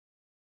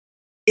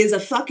is a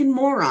fucking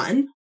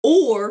moron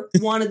or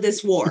wanted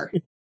this war.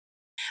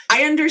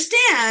 I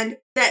understand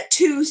that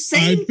 2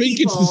 sane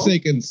people. I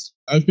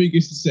think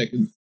it's the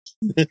second.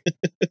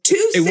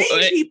 2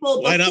 sane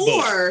people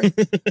before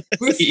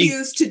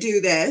refused to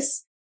do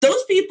this.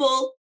 Those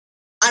people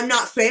I'm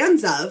not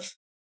fans of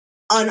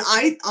on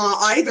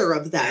either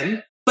of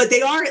them, but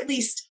they are at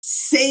least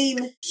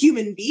sane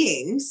human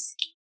beings.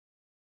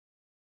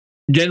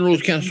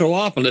 Generals can't show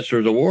off unless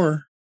there's a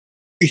war.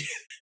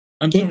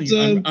 I'm telling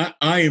you, I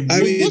am. I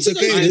mean, it's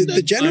okay.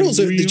 The generals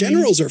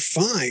are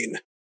fine.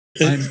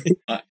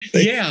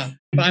 Yeah,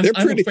 but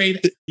I'm afraid.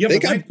 Yeah,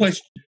 but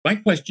my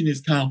question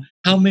is, Kyle,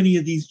 how many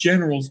of these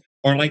generals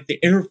or like the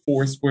Air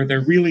Force where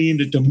they're really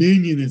into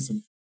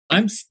dominionism.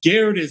 I'm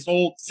scared as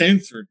old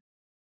censored.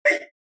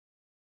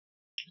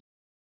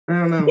 I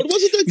don't know. What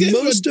was it again?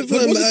 Most of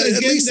them,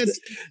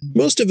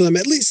 most of them,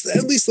 at least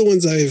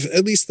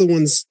the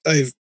ones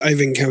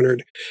I've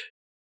encountered,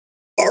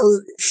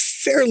 are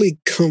fairly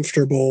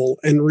comfortable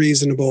and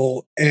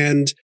reasonable,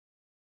 and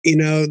they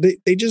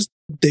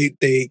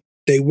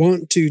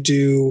want to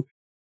do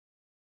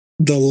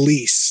the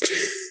least.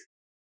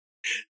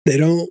 They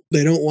don't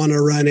want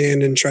to run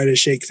in and try to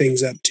shake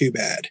things up too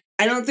bad.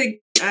 I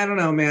don't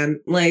know,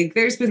 man. Like,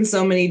 there's been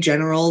so many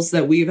generals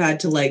that we've had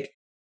to like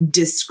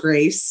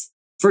disgrace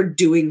for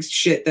doing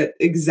shit that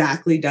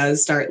exactly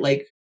does start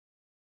like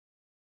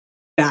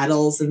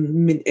battles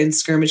and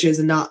skirmishes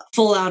and not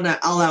full out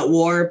all out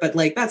war, but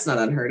like that's not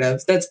unheard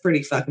of. That's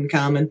pretty fucking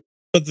common.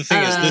 But the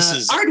thing is, this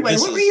is Ardwin.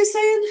 What were you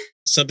saying?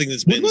 Something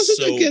that's been what was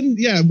it again?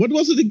 Yeah, what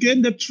was it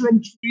again that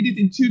Trump tweeted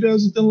in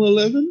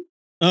 2011?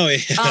 Oh yeah.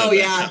 Oh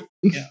yeah.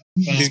 Yeah.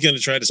 Well, He's going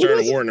to try to start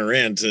a war in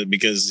Iran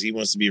because he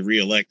wants to be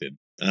reelected.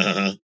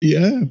 Yeah.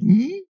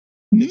 It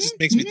just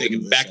makes me think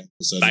of Back,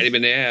 bite him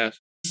in the ass.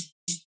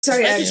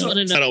 Sorry, I just want to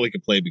That's know. not all we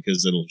can play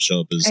because it'll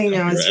show up as I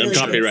know, it's really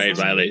Copyright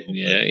good. violation.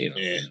 Yeah, you know.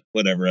 Yeah,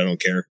 whatever. I don't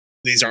care.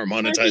 These aren't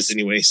monetized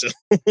anyway, so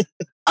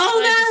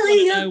Oh,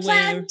 Valley of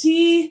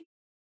Plenty.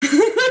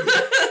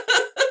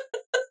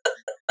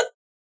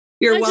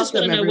 You're I just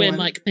welcome, want to know where everyone.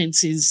 Mike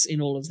Pence is in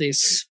all of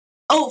this.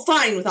 Oh,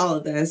 fine with all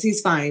of this.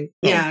 He's fine.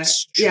 Yeah,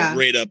 yeah.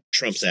 straight up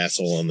Trump's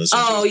asshole on this.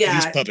 Oh, He's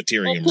yeah.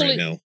 puppeteering him right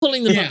now.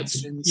 Pulling the Yeah. puppet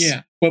strings.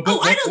 yeah. I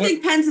don't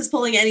think Pence is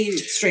pulling any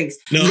strings.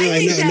 No, I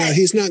think that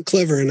he's not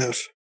clever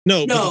enough.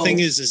 No, but No. the thing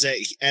is that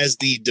as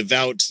the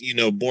devout,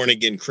 born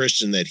again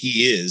Christian that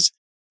he is,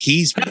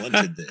 he's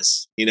wanted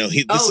this.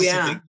 This Oh, is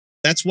yeah. something.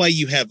 That's why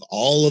you have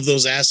all of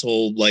those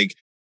asshole like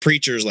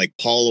preachers like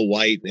Paula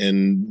White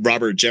and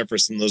Robert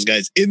Jefferson, those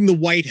guys in the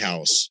White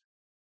House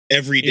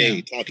every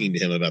day talking to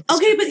him about this.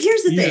 Okay, but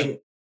here's the thing.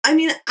 I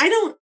mean,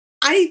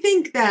 I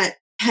think that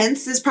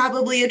Pence is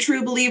probably a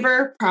true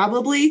believer,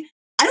 probably.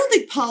 I don't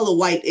think Paula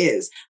White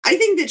is. I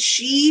think that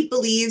she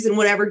believes in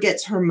whatever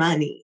gets her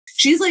money.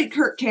 She's like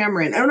Kirk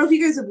Cameron. I don't know if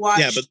you guys have watched.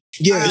 Yeah, but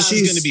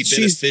she's going to be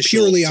she's beneficial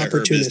purely to her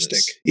opportunistic.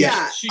 business.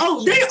 Yeah.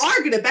 Oh, they are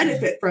going to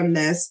benefit from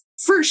this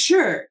for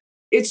sure.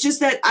 It's just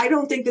that I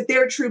don't think that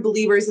they're true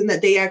believers and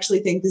that they actually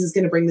think this is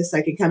going to bring the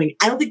second coming.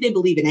 I don't think they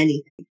believe in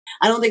anything.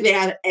 I don't think they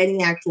have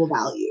any actual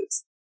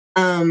values.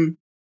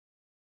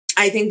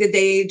 I think that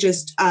they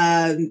just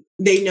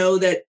they know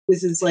that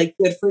this is like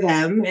good for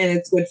them and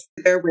it's good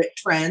for their rich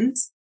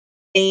friends.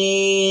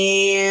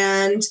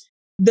 And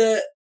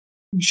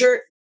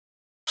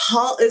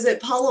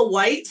Paula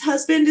White's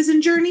husband is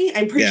in Journey?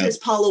 I'm pretty sure it's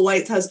Paula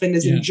White's husband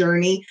is in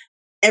Journey.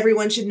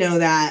 Everyone should know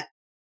that.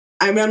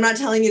 I'm not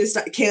telling you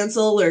to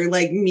cancel or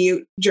like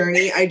mute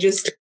Journey. I have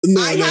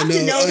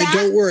to know that.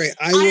 Don't worry.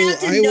 I have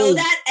to know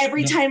that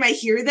every time I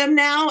hear them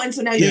now, and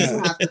so now you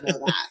have to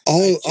know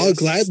that. I'll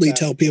gladly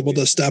tell people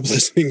to stop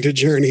listening to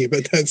Journey,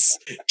 but that's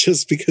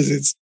just because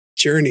it's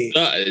Journey.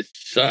 It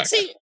sucks.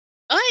 See,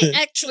 I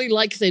actually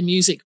like their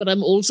music, but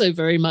I'm also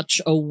very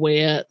much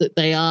aware that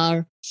they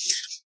are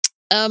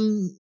a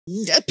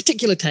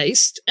particular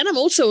taste, and I'm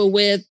also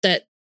aware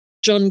that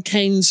John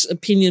Caine's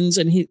opinions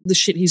and the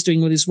shit he's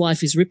doing with his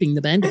wife is ripping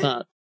the band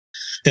apart.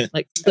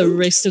 Like the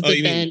rest of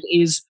the band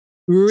is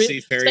ripped.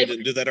 Steve Perry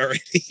didn't do that already.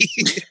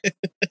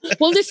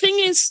 Well, the thing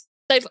is,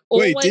 they've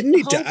always didn't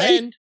he the whole die?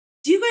 band.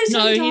 Do you guys?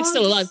 No, have he's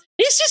still alive.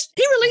 He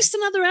released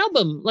another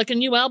album, like a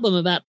new album,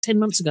 about 10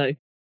 months ago.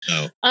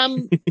 Oh.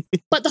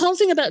 But the whole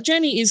thing about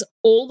Journey is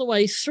all the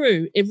way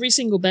through, every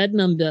single band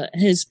member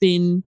has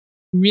been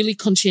really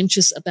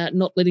conscientious about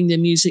not letting their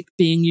music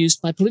being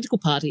used by political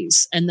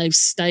parties, and they've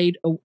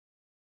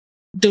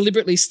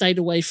deliberately stayed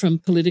away from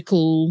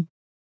political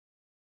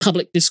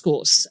public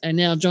discourse. And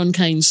now John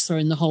Caine's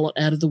thrown the whole lot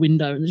out of the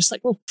window, and they're just like,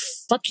 well,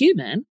 fuck you,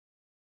 man.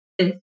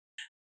 I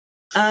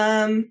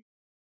kind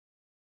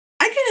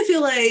of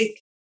feel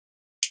like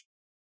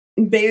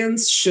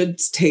bands should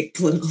take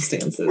political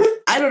stances.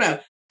 I don't know.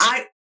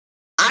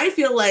 I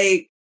feel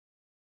like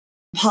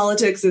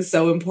politics is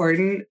so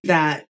important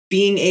that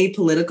being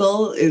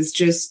apolitical is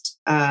just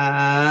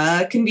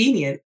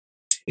convenient.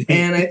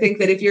 And I think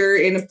that if you're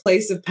in a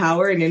place of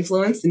power and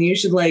influence, then you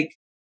should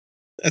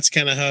That's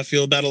kind of how I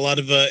feel about a lot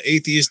of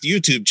atheist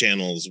YouTube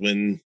channels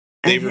when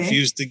they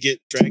refuse to get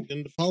dragged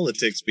into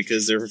politics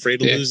because they're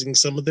afraid of losing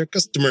some of their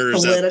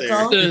customers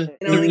out there.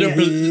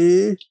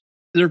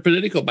 They're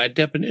political by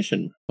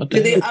definition. What the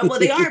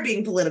they are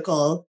being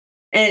political.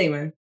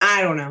 Anyway,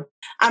 I don't know.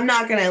 I'm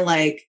not gonna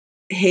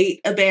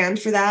hate a band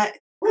for that.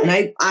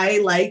 And I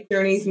like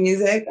Journey's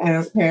music. I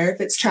don't care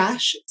if it's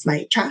trash. It's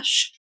my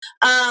trash.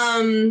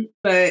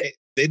 But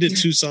they did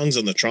 2 songs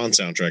on the Tron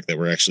soundtrack that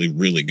were actually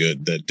really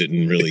good that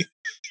didn't really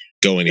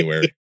go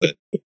anywhere. But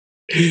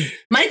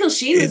Michael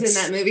Sheen was in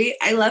that movie.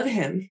 I love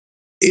him.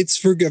 It's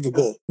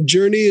forgivable.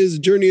 Journey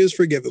is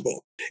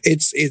forgivable.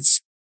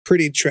 It's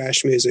pretty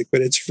trash music,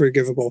 but it's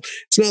forgivable.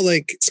 It's not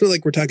like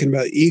we're talking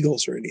about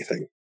Eagles or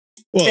anything.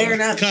 Well, fair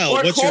enough. Kyle,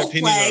 or what's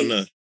Coldplay. your opinion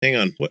on hang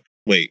on.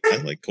 Wait, I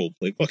like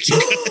Coldplay. Fuck you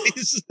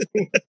guys.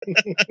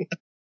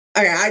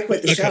 All right, I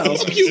quit the show.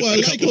 Fuck you, I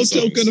like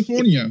Hotel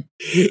California.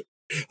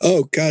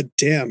 Oh god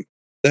damn.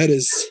 That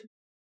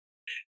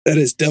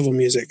is devil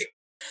music.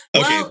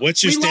 Okay, Well,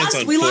 what's your stance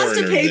on we lost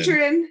a Foreigner, then?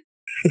 patron.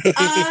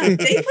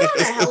 They put on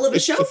a hell of a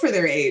show for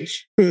their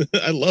age.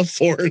 I love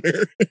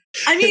Foreigner.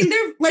 I mean,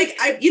 they're like,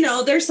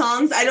 their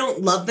songs, I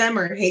don't love them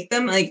or hate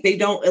them. Like, they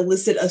don't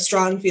elicit a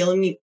strong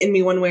feeling in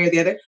me one way or the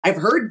other. I've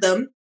heard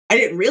them. I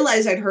didn't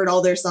realize I'd heard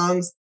all their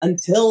songs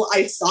until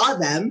I saw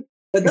them.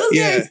 But those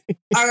guys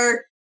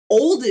are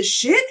old as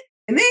shit,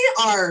 and they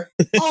are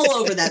all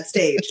over that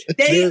stage.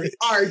 They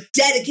are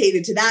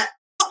dedicated to that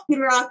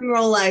fucking rock and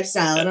roll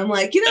lifestyle. And I'm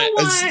like, you know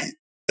what?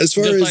 As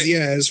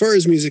far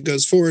as music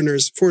goes,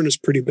 Foreigner's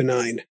pretty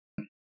benign.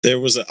 There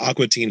was an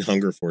Aqua Teen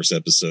Hunger Force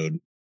episode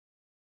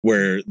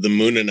where the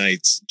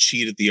Moonanites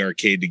cheated the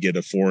arcade to get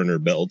a Foreigner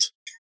belt.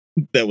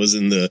 That was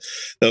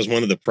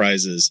one of the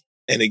prizes,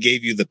 and it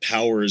gave you the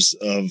powers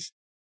of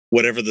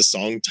whatever the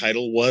song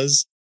title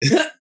was.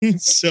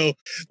 So,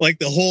 like,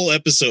 the whole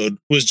episode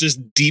was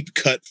just deep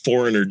cut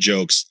Foreigner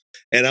jokes,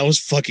 and I was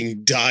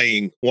fucking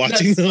dying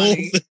watching the whole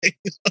thing.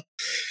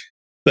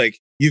 Like,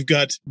 you've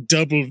got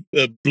double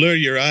blur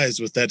your eyes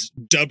with that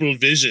double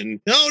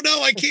vision. Oh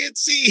no, I can't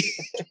see.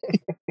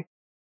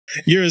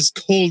 You're as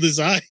cold as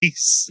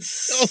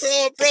ice. Oh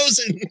no, I'm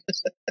frozen.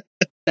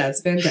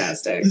 That's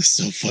fantastic. It's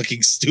so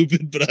fucking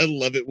stupid, but I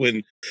love it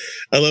when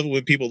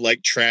people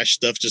like trash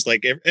stuff. Just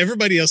like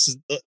everybody else is.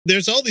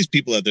 There's all these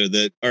people out there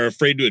that are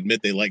afraid to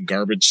admit they like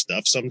garbage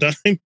stuff sometimes.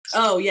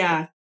 Oh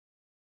yeah.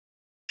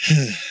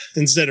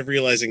 Instead of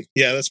realizing,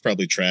 yeah, that's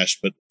probably trash,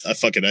 but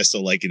fuck it, I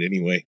still like it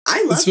anyway.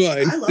 It's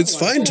fine. It's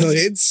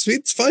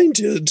fine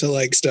to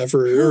like stuff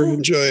or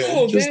enjoy it.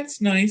 Oh, that's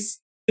nice.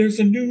 There's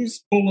a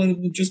news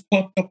bulletin that just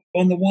popped up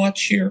on the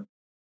watch here.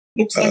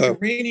 Looks like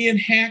Iranian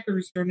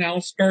hackers are now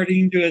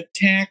starting to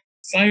attack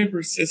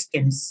cyber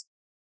systems.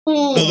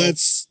 Oh,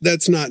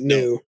 that's not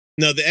new.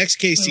 No, the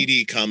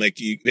XKCD comic,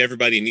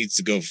 everybody needs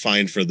to go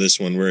find for this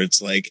one, where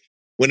it's like,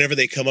 whenever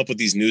they come up with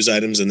these news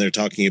items and they're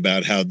talking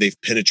about how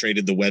they've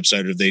penetrated the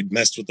website or they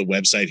messed with the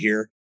website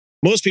here,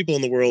 most people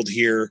in the world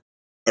hear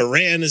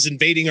Iran is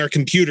invading our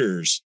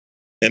computers.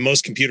 And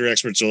most computer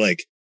experts are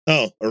like,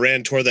 oh,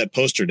 Iran tore that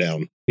poster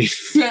down.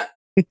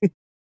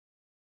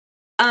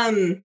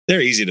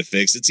 They're easy to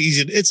fix. It's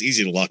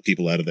easy to lock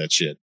people out of that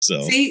shit.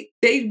 So see,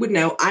 they would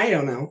know. I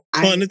don't know.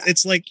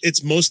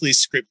 It's mostly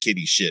script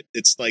kiddie shit.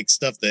 It's like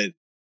stuff that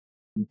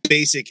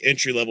basic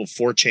entry level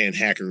 4chan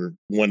hacker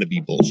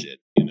wannabe bullshit,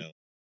 you know.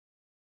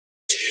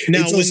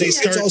 Now, when they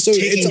start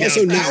taking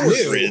down power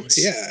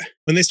grids,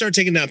 when they start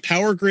taking down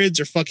power grids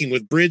or fucking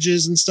with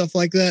bridges and stuff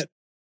like that,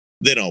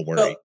 then I'll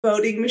worry.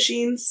 Voting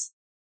machines.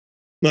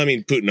 I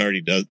mean, Putin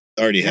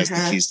already has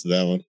the keys to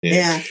that one.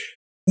 Yeah.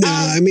 No,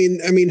 I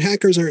mean,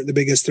 hackers aren't the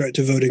biggest threat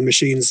to voting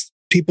machines.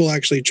 People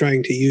actually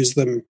trying to use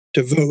them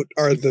to vote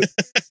are the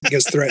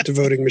biggest threat to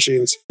voting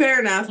machines. Fair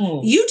enough.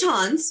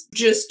 Utahns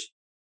just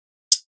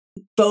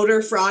voter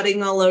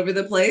frauding all over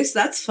the place.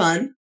 That's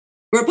fun.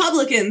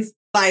 Republicans,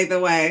 by the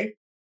way.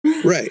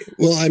 Right.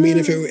 Well, I mean,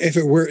 if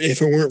it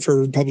weren't for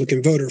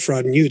Republican voter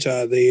fraud in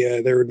Utah,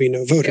 there would be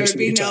no voters. There would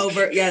be no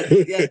vote. Yeah.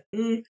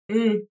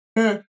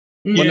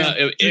 Well,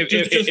 no,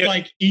 just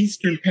like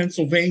Eastern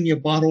Pennsylvania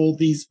bought all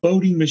these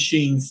voting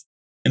machines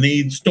and they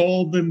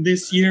installed them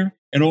this year,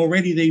 and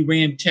already they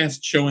ran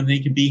tests showing they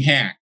could be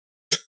hacked.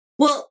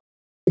 Well,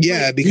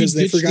 yeah, because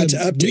they forgot to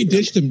update. We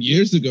ditched them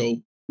years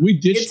ago.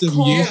 It's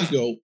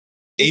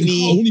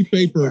only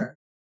paper.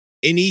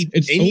 Any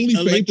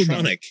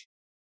electronic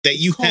that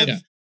you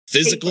have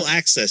physical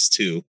access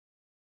to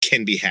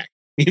can be hacked.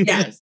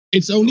 Yes.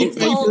 It's only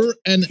paper,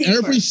 and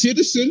every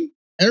citizen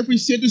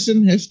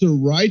has the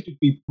right to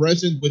be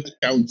present with the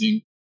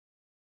counting.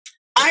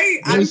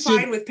 I'm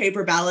fine with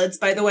paper ballots,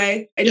 by the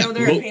way. I know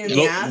they're a pain in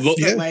the ass,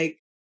 but like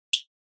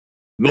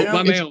vote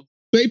by mail.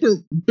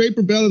 Paper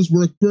ballots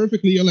work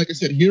perfectly, and like I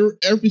said, here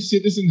every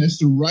citizen has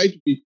the right to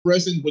be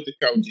present with the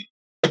counting.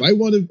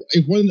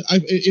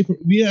 If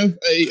we have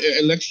a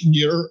election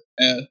year,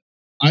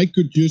 I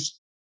could just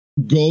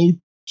go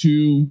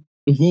to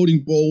the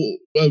voting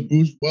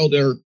booth while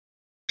they're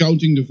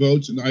counting the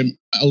votes, and I'm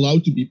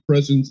allowed to be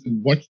present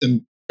and watch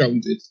them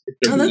count it.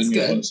 Oh, that's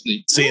good.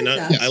 Honestly. See,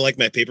 I like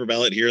my paper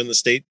ballot here in the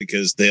state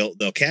because they'll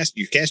cast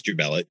your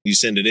ballot, you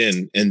send it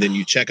in, and then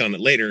you check on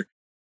it later,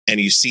 and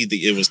you see that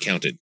it was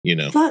counted. You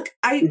know. Fuck!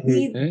 I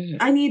need.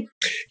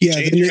 Yeah,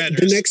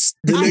 the next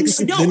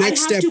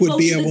step would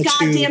be able to.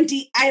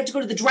 I have to go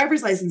to the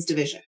driver's license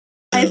division.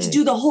 I have to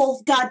do the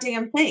whole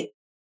goddamn thing,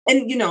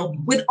 and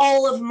with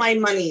all of my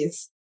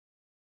monies.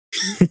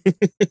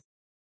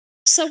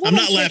 So I'm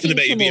not laughing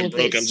about you being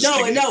broke. I'm just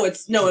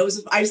it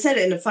was. I said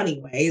it in a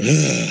funny way.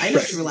 I know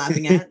what you were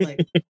laughing at. Like,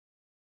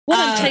 what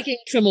I'm taking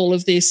from all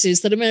of this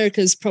is that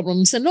America's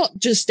problems are not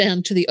just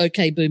down to the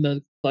OK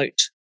Boomer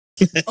vote.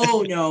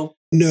 Oh no,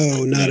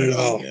 not at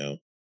all. No.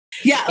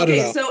 Yeah.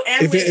 Okay. So,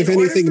 if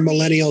anything,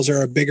 millennials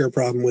are a bigger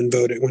problem when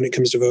it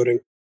comes to voting.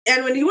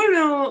 And when you want to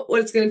know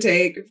what it's going to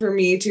take for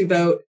me to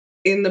vote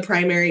in the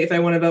primary, if I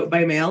want to vote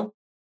by mail,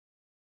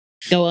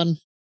 Go on.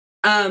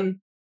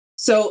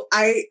 So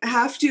I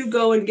have to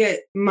go and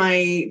get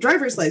my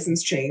driver's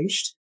license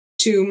changed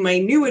to my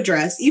new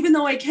address, even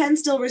though I can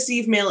still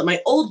receive mail at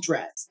my old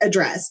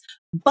address.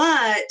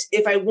 But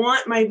if I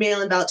want my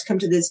mail-in ballot to come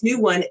to this new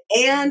one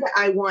and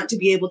I want to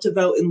be able to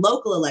vote in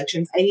local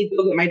elections, I need to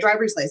go get my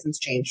driver's license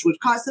changed, which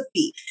costs a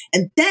fee.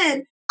 And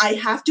then I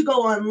have to go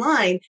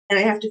online and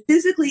I have to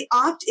physically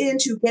opt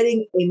into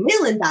getting a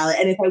mail-in ballot.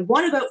 And if I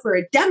want to vote for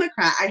a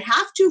Democrat, I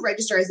have to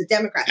register as a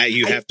Democrat.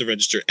 You have to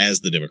register as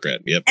the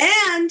Democrat. Yep.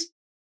 And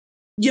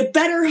you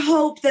better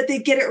hope that they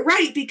get it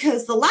right,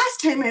 because the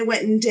last time I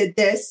went and did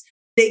this,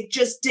 they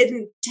just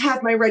didn't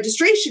have my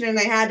registration and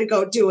I had to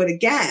go do it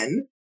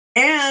again.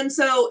 And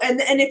so,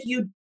 and if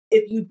you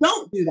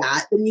don't do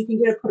that, then you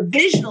can get a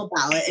provisional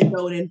ballot and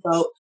go in and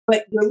vote.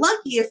 But you're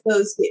lucky if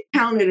those get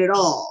counted at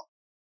all.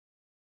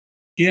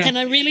 Yeah. Can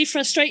I really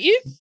frustrate you?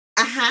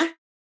 Uh-huh.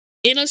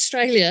 In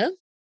Australia,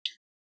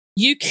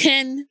 you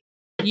can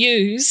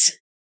use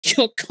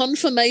your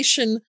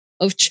confirmation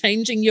of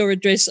changing your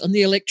address on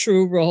the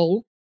electoral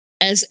roll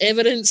as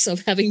evidence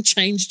of having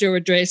changed your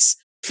address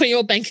for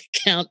your bank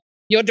account,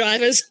 your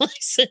driver's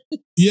license.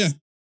 Yeah.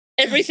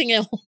 Everything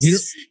else.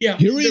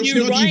 Hearing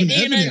You not write even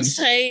in and evidence.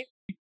 say,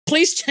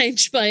 please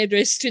change my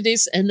address to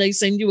this, and they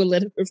send you a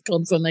letter of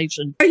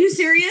confirmation. Are you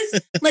serious?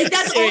 Like,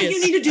 that's all you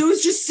Serious. need to do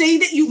is just say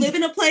that you live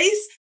in a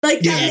place? Like,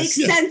 that Yes. makes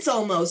Yeah. sense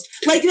almost.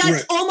 Like, that's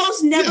Right.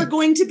 almost never Yeah.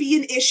 going to be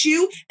an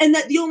issue. And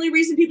that the only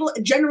reason people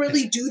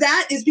generally do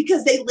that is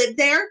because they live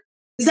there.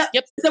 Is that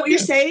what you're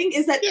saying?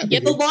 Is that Yeah.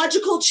 the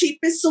logical,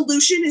 cheapest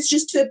solution is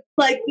just to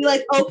be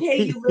like,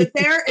 okay, you live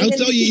there, and I'll then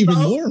tell you can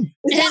even vote? more.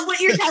 Is that what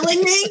you're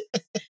telling me?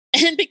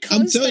 And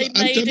because they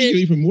I'm made telling you it,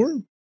 even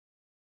more.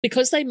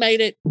 because they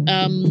made it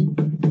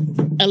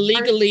a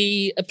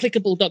legally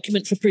applicable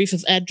document for proof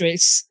of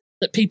address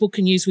that people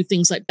can use with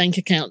things like bank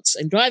accounts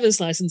and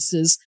driver's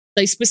licenses,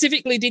 they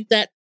specifically did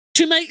that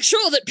to make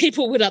sure that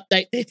people would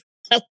update their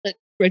ballot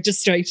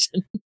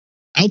registration.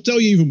 I'll tell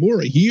you even more.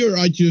 Here,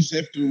 I just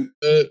have to,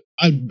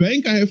 at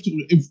bank, I have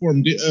to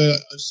inform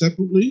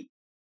separately.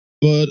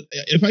 But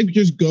if I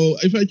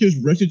just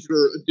register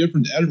a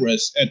different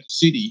address at the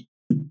city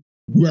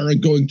where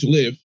I'm going to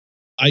live,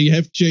 I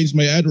have changed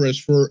my address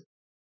for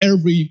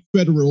every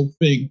federal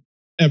thing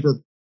ever.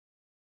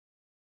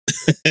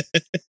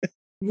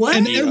 What?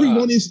 And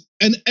everyone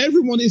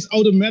is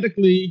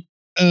automatically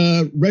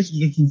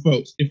registered to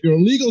vote. If you're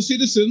a legal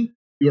citizen,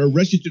 you are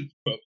registered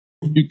to vote.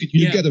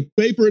 You get a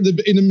paper in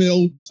the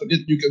mail so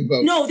that you can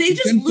vote. No, they You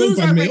just can vote lose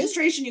by our mail.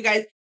 registration, you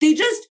guys. They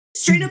just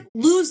straight up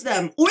lose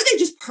them, or they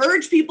just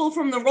purge people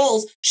from the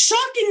rolls,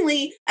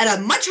 shockingly at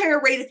a much higher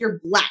rate if you're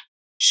black.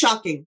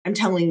 Shocking, I'm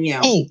telling you.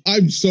 Oh,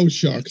 I'm so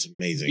shocked. That's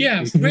amazing.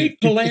 Yeah, Ray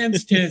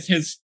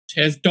Polanski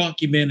has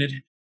documented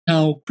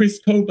how Chris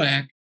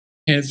Kobach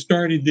has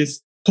started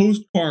this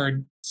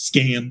postcard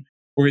scam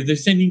where they're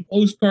sending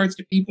postcards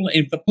to people,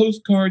 and if the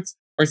postcards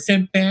are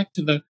sent back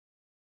to the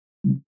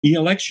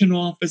election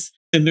office,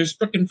 then they're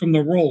stricken from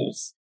the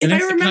rolls. If And I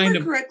that's the remember kind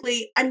of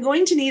correctly, I'm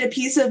going to need a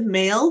piece of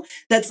mail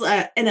that's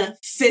an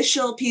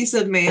official piece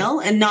of mail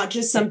and not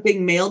just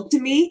something mailed to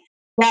me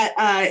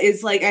that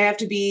is like I have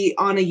to be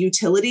on a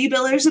utility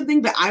bill or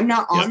something, but I'm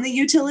not on the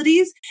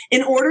utilities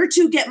in order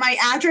to get my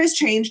address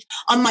changed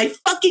on my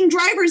fucking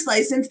driver's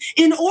license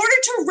in order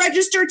to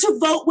register to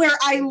vote where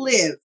I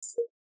live.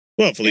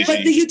 Well, Felicia,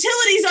 But the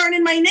utilities aren't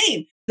in my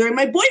name. They're in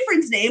my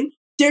boyfriend's name.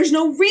 There's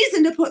no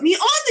reason to put me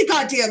on the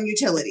goddamn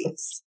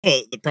utilities.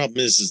 well, the problem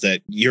is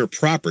that your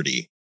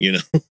property, you know.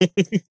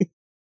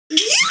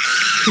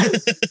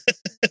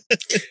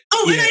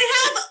 Oh, and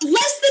I have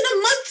less than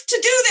a month to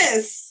do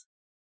this.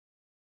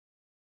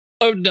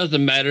 Oh, it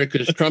doesn't matter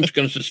because Trump's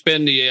going to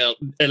suspend the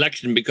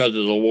election because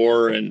of the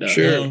war. And I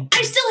still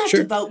have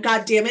to vote.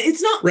 God damn it!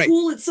 It's not Right.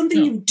 cool. It's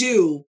something you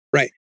do.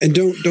 Right. And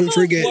don't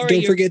forget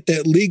warrior.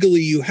 that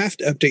legally you have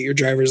to update your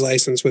driver's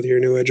license with your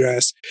new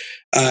address,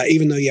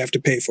 even though you have to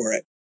pay for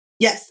it.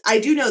 Yes, I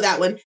do know that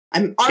one.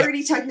 I'm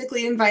already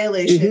technically in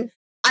violation.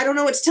 Mm-hmm. I don't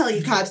know what to tell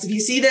you, cops. If you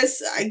see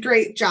this,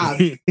 great job.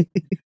 By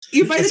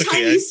the That's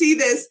time okay. you see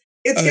this,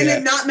 it's Oh, going to yeah.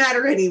 not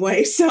matter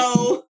anyway.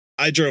 So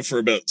I drove for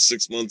about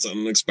 6 months on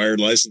an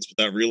expired license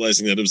without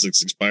realizing that it was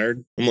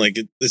expired. I'm like,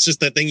 it's just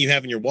that thing you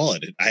have in your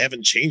wallet. I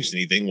haven't changed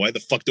anything. Why the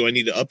fuck do I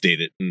need to update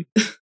it? And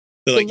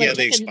they're like, Well, yeah,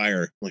 they like,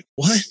 expire. I'm like,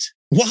 what?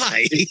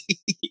 Why?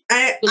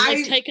 Will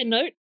they take a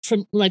note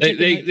from like take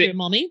a note for your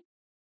mommy?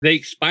 They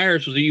expire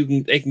so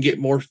that they can get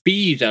more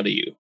fees out of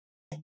you.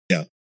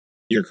 Yeah,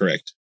 you're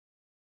correct.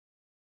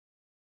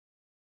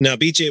 Now,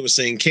 BJ was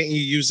saying, can't you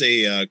use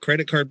a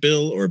credit card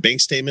bill or a bank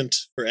statement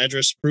for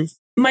address proof?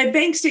 my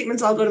bank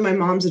statements all go to my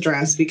mom's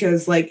address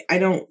because like I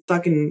don't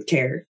fucking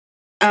care.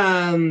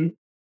 But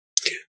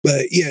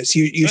yes,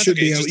 you should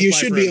okay, be able, just you apply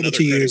should for be able another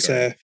to credit use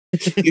card.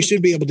 you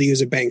should be able to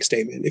use a bank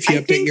statement if you I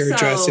update think your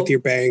address so. with your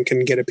bank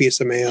and get a piece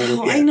of mail.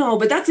 Oh, yeah. I know,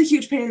 but that's a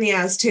huge pain in the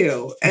ass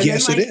too. And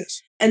Yes, then, it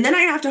is. And then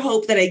I have to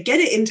hope that I get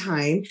it in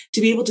time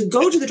to be able to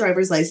go to the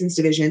driver's license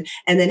division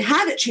and then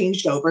have it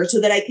changed over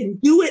so that I can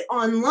do it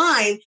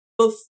online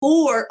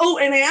before. Oh,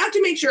 and I have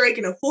to make sure I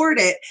can afford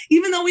it,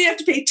 even though we have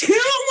to pay 2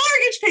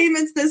 mortgage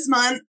payments this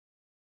month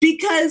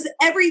because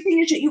everything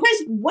is shit. You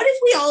guys, what if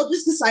we all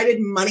just decided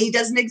money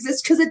doesn't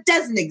exist? Because it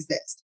doesn't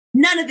exist.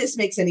 None of this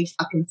makes any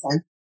fucking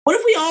sense. What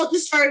if we all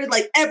just started,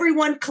 like,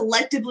 everyone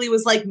collectively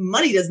was like,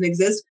 money doesn't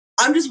exist.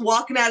 I'm just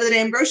walking out of the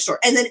damn grocery store.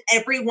 And then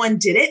everyone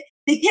did it.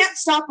 They can't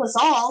stop us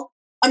all.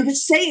 I'm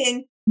just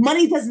saying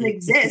money doesn't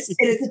exist.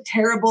 It is a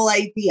terrible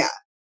idea.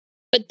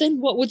 But then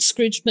what would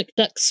Scrooge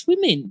McDuck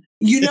swim in?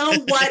 You know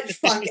what?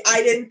 Fuck,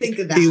 I didn't think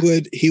of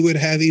that. He would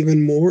have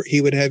even more.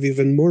 He would have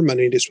even more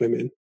money to swim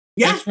in.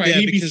 Yeah, that's right. Yeah,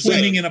 he'd be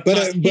swimming in a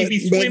pot. But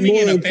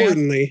more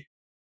importantly,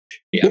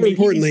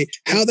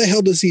 how the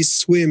hell does he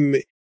swim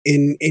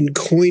in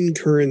coin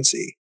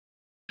currency?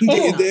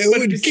 It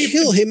would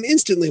kill him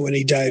instantly when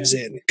he dives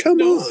in.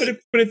 Come on.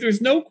 But if there's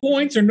no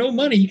coins or no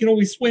money, he can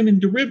always swim in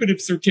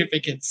derivative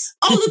certificates.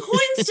 Oh, the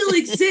coins still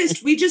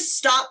exist. We just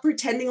stop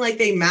pretending like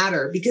they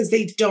matter because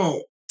they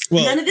don't.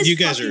 Well, none of this you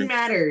guys fucking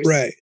matters.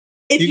 Right.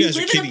 If you you guys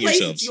live are in a kidding place,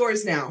 yourselves. it's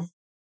yours now.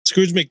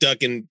 Scrooge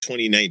McDuck in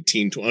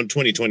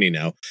 2020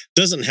 now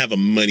doesn't have a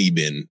money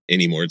bin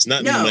anymore. It's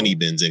not in money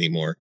bins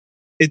anymore.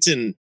 It's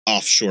in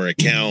offshore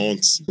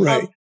accounts.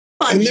 Right.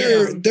 And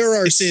there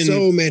are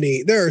so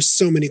many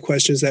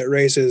questions that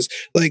raises.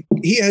 Like,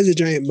 he has a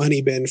giant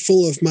money bin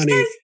full of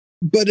money,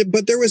 but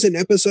there was an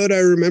episode I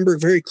remember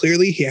very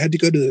clearly. He had to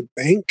go to the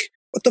bank.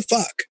 What the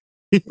fuck?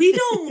 We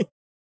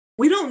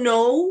don't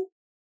know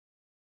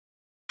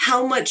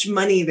how much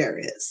money there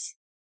is.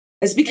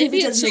 It's because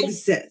it doesn't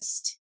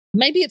exist.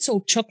 Maybe it's all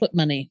chocolate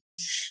money.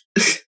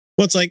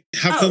 Well, it's like,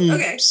 how come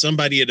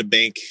somebody at a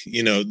bank,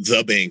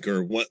 the bank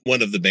or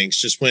one of the banks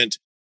just went,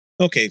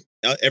 okay,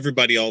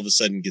 everybody all of a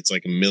sudden gets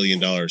like $1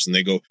 million, and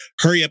they go,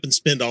 hurry up and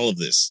spend all of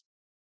this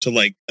to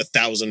like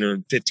 1,000 or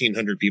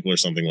 1,500 people or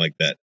something like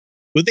that.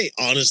 Would they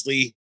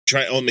honestly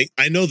try?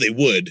 I know they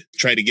would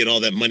try to get all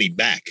that money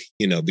back,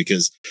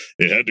 because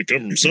it had to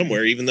come from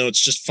somewhere, even though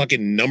it's just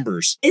fucking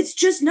numbers. It's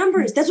just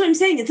numbers. That's what I'm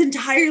saying. It's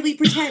entirely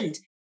pretend.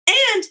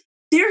 And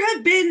there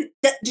have been,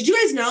 did you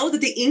guys know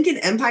that the Incan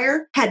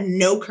Empire had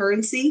no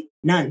currency?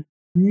 None.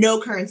 No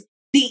currency.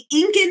 The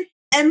Incan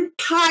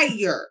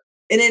Empire,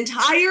 an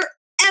entire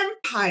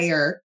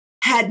empire,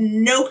 had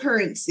no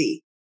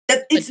currency.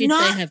 That it's but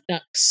not. They have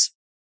ducks.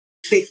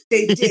 They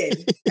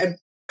did. I'm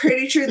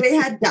pretty sure they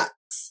had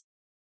ducks,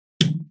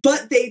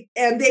 but they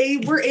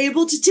were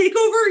able to take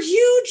over a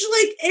huge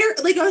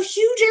a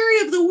huge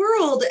area of the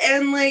world,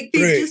 and like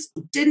they just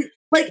didn't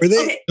like. Were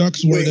they,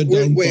 ducks were the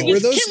downfall. Wait, were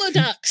those killer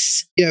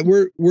ducks? Yeah,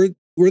 were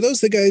those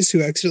the guys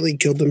who accidentally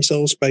killed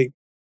themselves by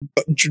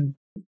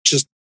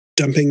just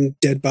dumping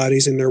dead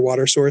bodies in their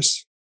water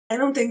source? I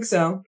don't think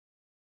so.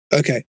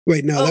 Okay,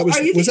 wait, no, that was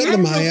that the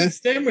Maya?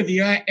 Them or the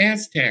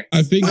Aztec?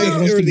 I think that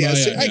was the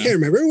Maya. I can't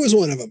remember. It was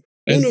one of them.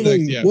 One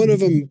of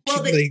them.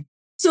 Well,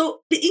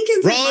 so the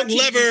Incans wrong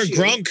lever,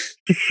 Grunk.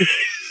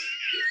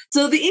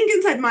 So the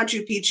Incans had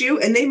Machu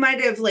Picchu, and they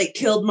might have like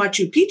killed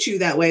Machu Picchu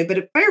that way. But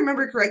if I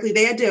remember correctly,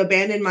 they had to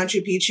abandon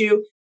Machu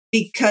Picchu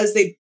because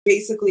they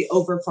basically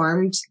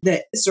overfarmed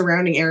the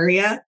surrounding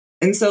area,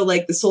 and so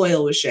like the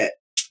soil was shit.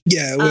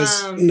 Yeah, it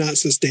was not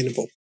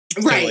sustainable.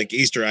 Right, kind of like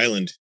Easter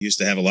Island used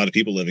to have a lot of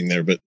people living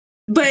there, but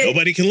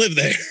nobody can live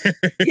there.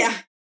 Yeah,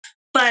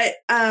 but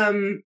I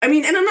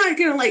mean, and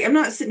I'm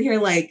not sitting here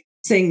like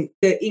saying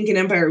the Incan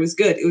Empire was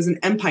good. It was an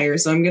empire,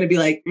 so I'm gonna be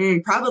like,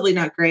 probably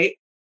not great.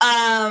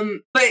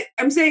 But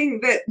I'm saying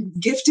that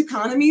gift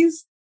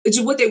economies, which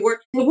is what they were.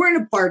 They weren't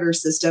a barter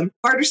system.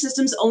 Barter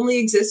systems only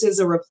exist as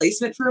a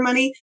replacement for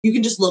money. You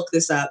can just look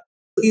this up.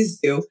 Please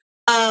do.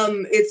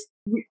 It's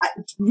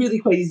really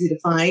quite easy to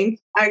find,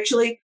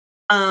 actually.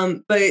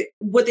 But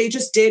what they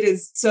just did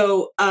is,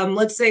 so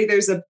let's say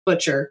there's a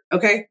butcher,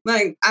 okay?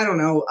 Like, I don't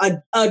know,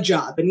 a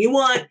job, and you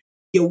want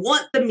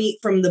the meat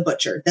from the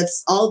butcher.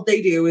 That's all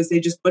they do, is they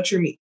just butcher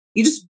meat.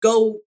 You just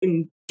go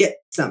and get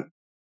some.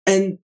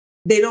 And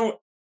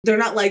they're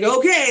not like,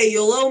 okay,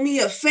 you'll owe me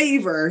a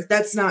favor.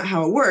 That's not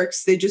how it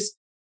works. They just,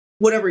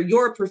 whatever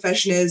your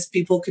profession is,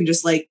 people can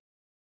just like,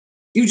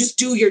 you just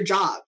do your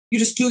job. You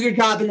just do your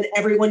job, and then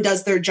everyone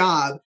does their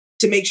job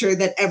to make sure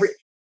that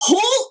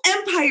whole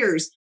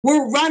empires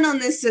were run on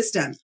this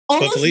system.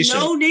 Almost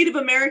no Native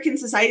American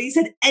societies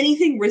had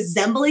anything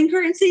resembling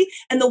currency,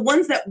 and the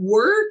ones that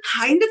were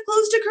kind of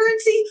close to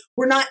currency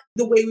were not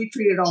the way we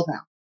treat it all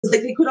now.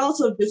 Like, they could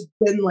also have just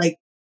been like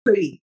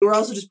pretty. They were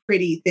also just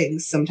pretty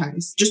things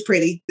sometimes. Just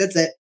pretty. That's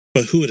it.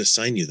 But who would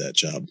assign you that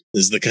job?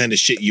 This is the kind of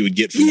shit you would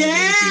get from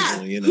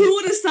other people, Who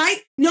would assign?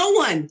 No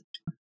one.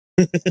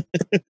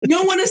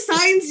 No one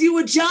assigns you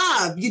a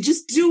job. You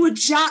just do a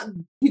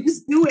job. You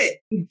just do it.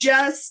 You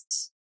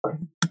just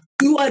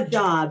do a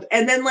job.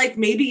 And then like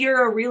maybe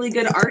you're a really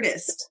good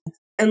artist.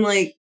 And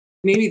like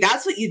maybe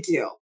that's what you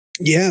do.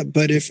 Yeah,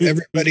 but if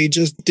everybody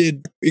just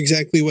did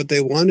exactly what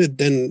they wanted,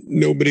 then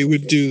nobody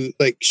would do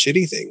like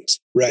shitty things,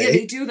 right? Yeah,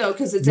 they do though,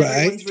 because it's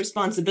everyone's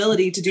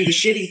responsibility to do the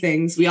shitty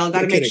things. We all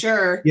got to make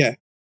sure. Yeah,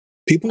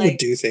 people would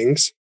do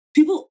things.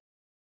 People.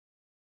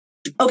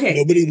 Okay.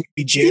 Nobody would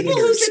be janitors.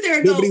 People who sit there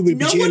and go, Nobody would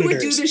be no one would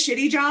do janitors." the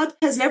shitty job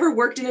has never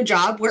worked in a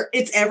job where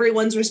it's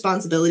everyone's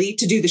responsibility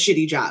to do the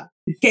shitty job.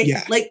 Okay.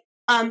 Yeah. Like,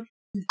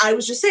 I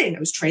was just saying, I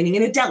was training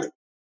in a deli.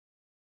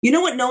 You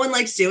know what no one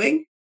likes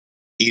doing?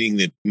 Eating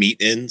the meat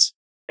ends.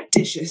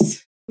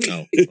 Dishes.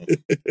 Oh,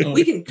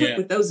 We can cook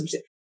with those and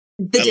shit.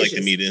 The I dishes. like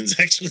the meat ends.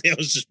 Actually, I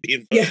was just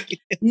being funny.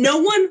 Yeah.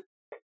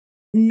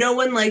 No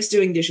one likes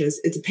doing dishes.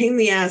 It's a pain in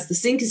the ass. The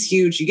sink is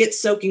huge. You get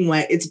soaking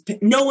wet.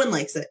 No one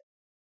likes it.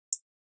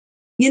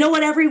 You know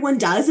what everyone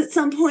does at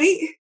some point?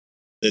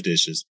 The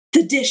dishes.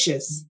 The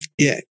dishes.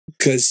 Yeah,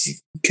 because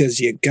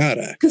you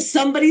gotta. Because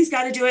somebody's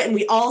got to do it, and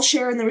we all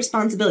share in the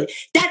responsibility.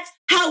 That's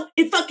how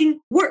it fucking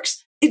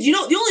works. You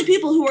know, the only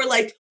people who are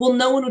like, well,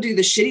 no one will do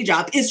the shitty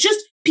job is just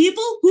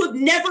people who have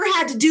never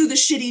had to do the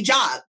shitty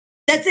job.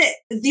 That's it.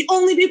 It's the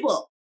only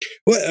people.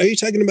 What are you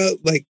talking about?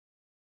 Like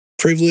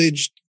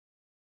privileged?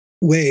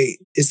 Wait,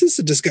 is this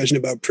a discussion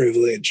about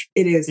privilege?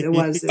 It is. It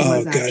was. It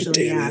was God actually.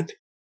 damn Yeah. it!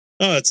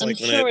 Oh, it's I'm like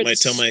when sure I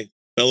tell my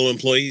fellow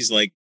employees,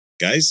 like,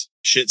 guys,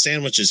 shit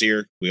sandwiches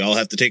here. We all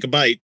have to take a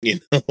bite, you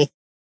know?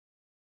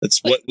 That's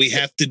what we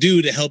have to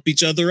do to help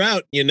each other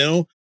out, you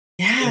know?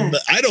 Yeah.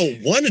 But I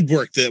don't want to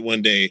work that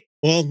one day.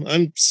 Well,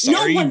 I'm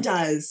sorry. No one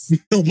does.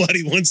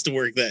 Nobody wants to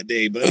work that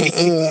day, but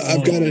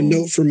I've got a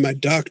note from my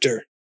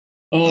doctor.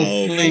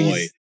 Oh, please.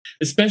 boy.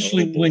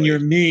 Especially when you're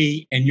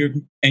me and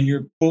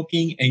you're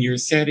booking and you're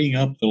setting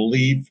up the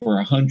leave for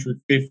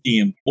 150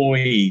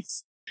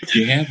 employees.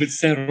 You have it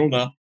settled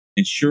up,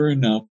 and sure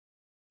enough,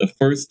 the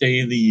first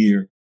day of the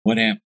year, what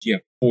happens? You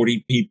have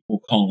 40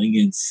 people calling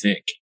in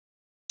sick.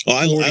 Oh,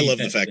 I 40 love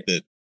the fact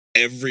that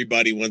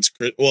everybody wants.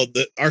 Well,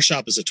 our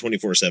shop is a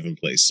 24/7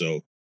 place,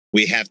 so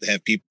we have to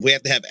have people. We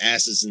have to have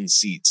asses in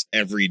seats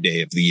every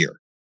day of the year.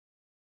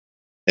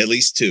 At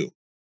least 2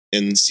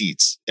 in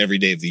seats every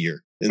day of the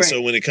year. And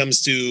so when it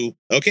comes to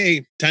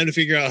okay, time to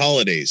figure out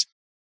holidays.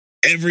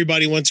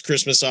 Everybody wants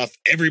Christmas off.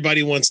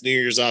 Everybody wants New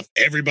Year's off.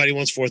 Everybody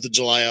wants 4th of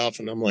July off,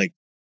 and I'm like,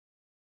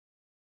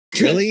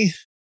 really?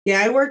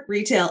 Yeah, I work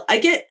retail. I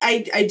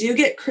do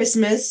get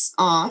Christmas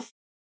off,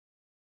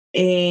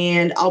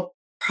 and I'll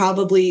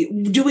probably,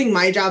 doing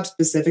my job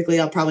specifically,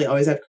 I'll probably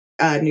always have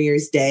New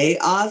Year's Day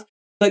off.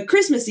 But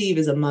Christmas Eve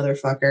is a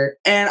motherfucker,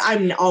 and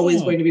I'm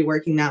always going to be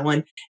working that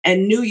one.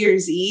 And New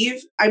Year's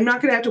Eve, I'm not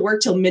going to have to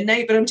work till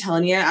midnight, but I'm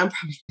telling you, I'm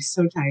probably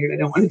so tired. I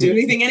don't want to do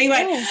anything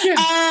anyway.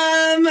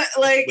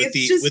 Like with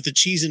the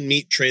cheese and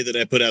meat tray that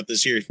I put out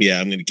this year,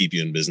 yeah, I'm going to keep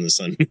you in business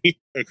on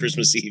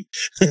Christmas Eve.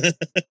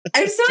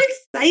 I'm so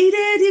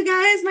excited, you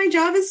guys. My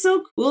job is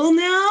so cool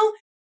now.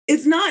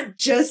 It's not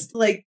just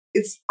like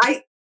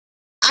I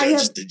have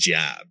just a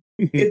job.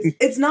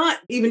 it's not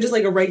even just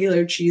like a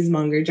regular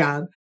cheesemonger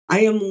job.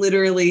 I am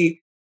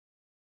literally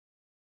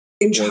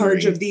in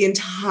charge of the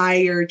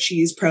entire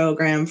cheese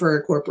program for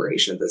a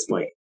corporation at this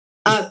point.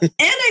 And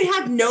I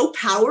have no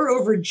power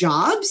over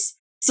jobs.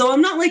 So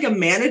I'm not like a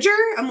manager.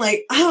 I'm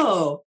like,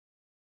 oh,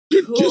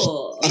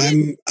 cool.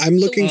 I'm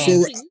looking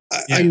forward.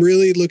 I'm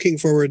really looking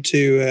forward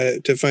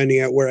to finding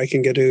out where I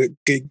can get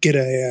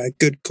a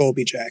good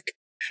Colby Jack.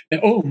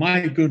 Oh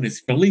my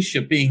goodness,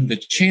 Felicia being the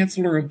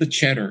chancellor of the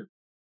cheddar.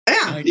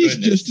 Yeah,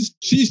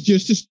 she's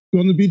just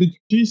going to be the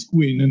cheese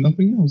queen and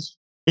nothing else.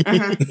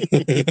 Uh-huh.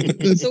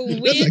 that's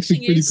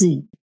actually pretty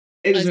cool.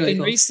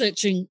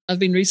 I've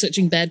been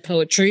researching bad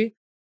poetry.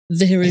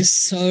 There is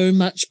so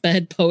much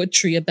bad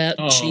poetry about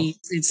cheese.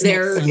 It's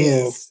there not fun.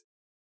 is.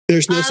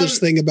 There's no such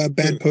thing about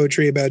bad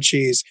poetry about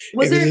cheese.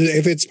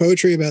 If it's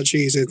poetry about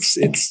cheese,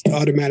 it's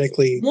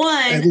automatically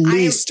at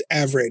least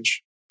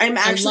average. I'm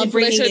actually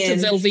bringing in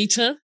to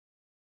Velveeta.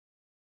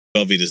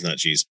 Velveeta's not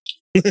cheese.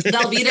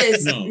 Velveeta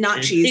is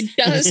not cheese. It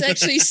does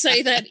actually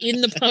say that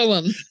in the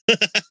poem.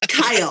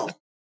 Kyle,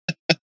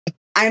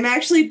 I'm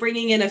actually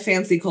bringing in a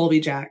fancy Colby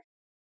Jack.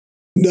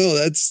 No,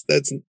 that's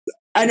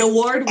an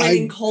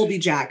award-winning Colby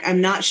Jack. I'm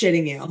not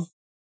shitting you.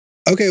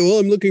 Okay, well,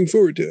 I'm looking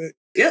forward to it.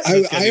 Yep.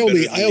 I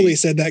only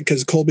said that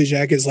because Colby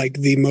Jack is like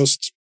the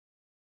most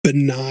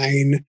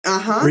benign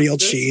real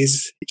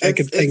cheese I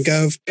could think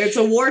of. It's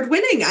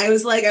award-winning. I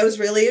was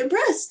really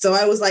impressed. So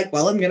I was like,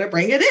 well, I'm going to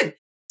bring it in.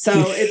 So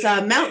it's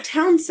Mount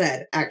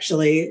Townsend,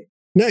 actually.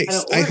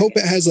 Nice. I hope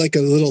it has like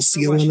a little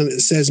seal on it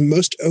that says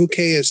most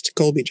okayest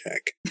Colby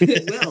Jack.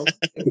 It will.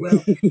 It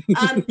will.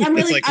 I'm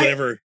really, it's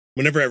like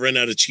whenever I run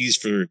out of cheese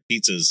for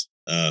pizzas,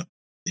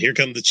 here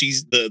come the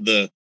cheese,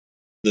 the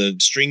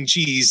string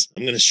cheese.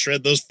 I'm going to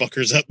shred those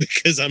fuckers up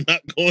because I'm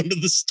not going to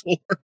the store.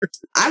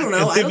 I don't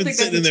know. I don't think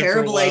that's a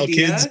terrible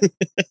idea.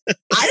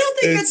 I don't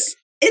think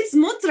it's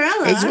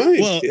mozzarella. That's fine.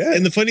 Well,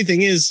 and the funny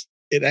thing is,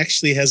 it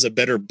actually has a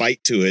better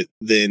bite to it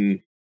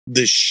than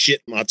the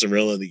shit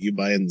mozzarella that you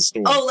buy in the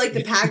store. Oh, like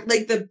the pack,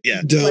 like the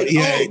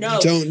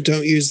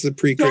Don't use the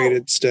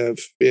pre-grated stuff.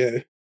 Yeah.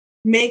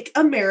 Make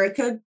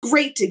America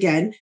great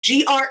again.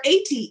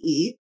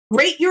 GRATE.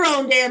 Grate your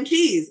own damn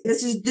cheese.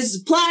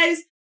 This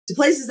applies to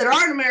places that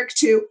are in America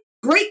too.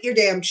 Grate your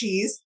damn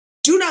cheese.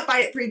 Do not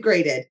buy it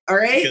pre-grated. All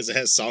right, because it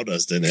has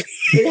sawdust in it.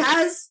 It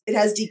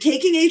has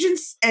decaking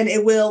agents, and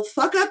it will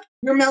fuck up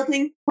your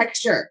melting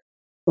texture.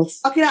 It'll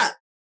fuck it up.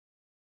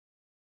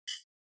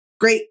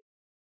 Great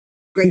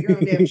your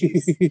own damn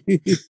cheese.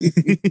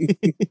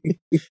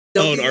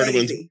 Oh, and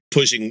Arden's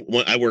pushing.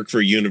 I work for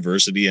a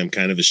university. I'm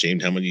kind of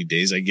ashamed how many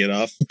days I get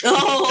off.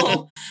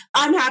 Oh,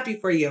 I'm happy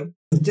for you.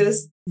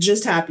 Just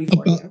happy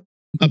for you.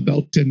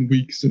 About 10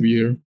 weeks a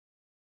year.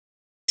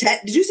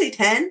 10? Did you say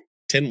 10?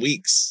 10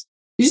 weeks.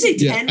 Did you say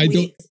 10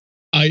 weeks?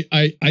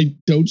 I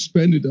don't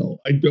spend it all.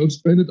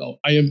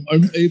 I am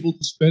unable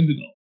to spend it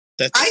all.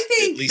 That's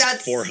at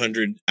least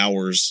 400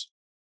 hours.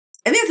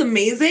 I think that's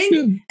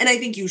amazing, and I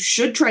think you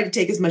should try to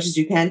take as much as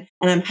you can.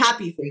 And I'm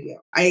happy for you.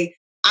 I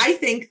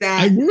think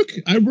that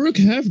I work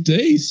half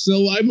days,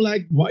 so I'm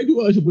like, why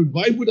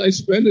would I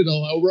spend it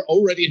all? I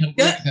already have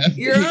half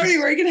You're days. already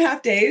working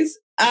half days.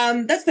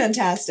 That's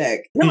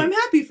fantastic. No, I'm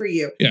happy for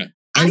you. Yeah,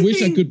 I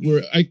wish I could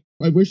work.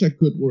 I wish I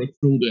could work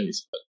full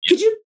days.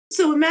 Could you?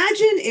 So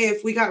imagine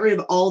if we got rid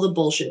of all the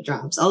bullshit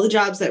jobs, all the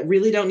jobs that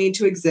really don't need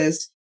to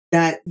exist.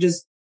 That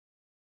just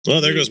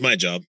there goes my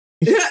job.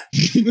 Yeah.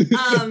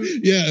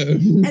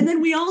 And then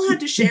we all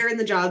had to share in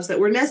the jobs that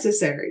were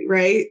necessary,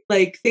 right?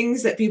 Like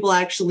things that people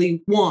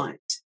actually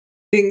want,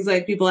 things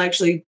like people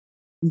actually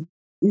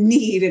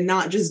need, and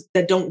not just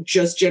that don't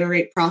just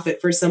generate profit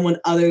for someone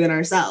other than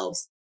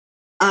ourselves.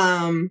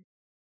 Like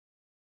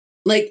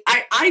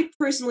I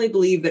personally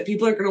believe that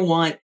people are going to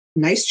want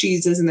nice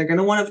cheeses, and they're going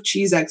to want a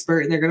cheese expert,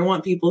 and they're going to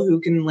want people who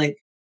can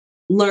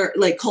learn,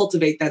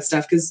 cultivate that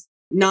stuff, because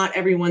not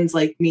everyone's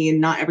like me,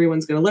 and not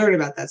everyone's going to learn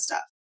about that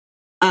stuff.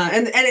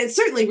 And it's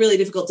certainly really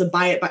difficult to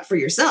buy it for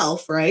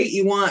yourself, right?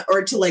 You want,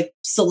 or to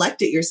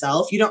select it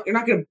yourself. You're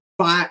not going to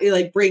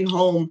buy, bring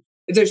home,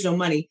 if there's no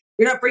money,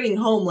 you're not bringing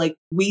home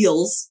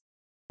wheels.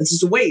 It's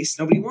just a waste.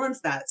 Nobody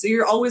wants that. So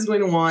you're always going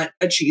to want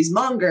a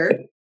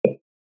cheesemonger.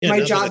 Yeah,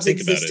 my jobs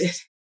existed.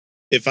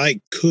 If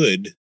I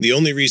could, the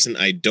only reason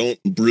I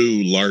don't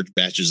brew large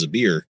batches of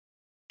beer,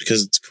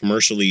 because it's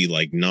commercially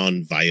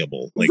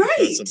non-viable. Right.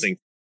 Not something.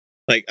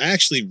 I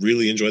actually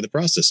really enjoy the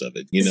process of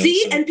it,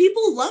 See, and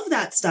people love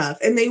that stuff,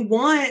 and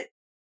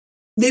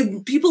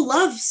people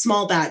love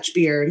small batch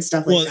beer and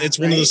stuff like that. Well, it's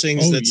one of those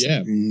things that's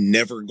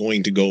never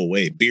going to go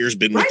away. Beer's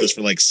been with us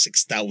for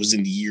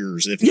 6,000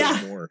 years, if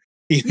not more.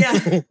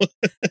 Yeah.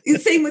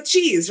 Same with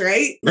cheese,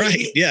 right?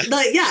 Right. Yeah.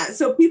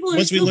 So people are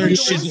once we learn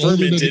shit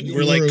fermented,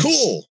 we're like,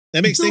 cool.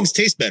 That makes things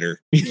taste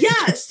better.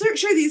 Yeah,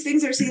 sure. These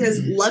things are seen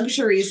as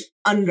luxuries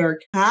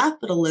under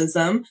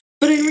capitalism,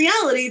 but in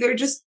reality, they're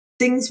just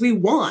things we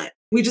want.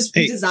 We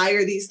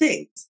desire these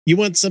things. You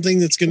want something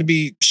that's going to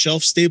be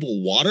shelf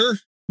stable water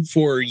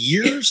for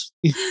years?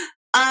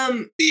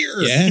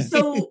 Beer. Yeah.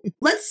 So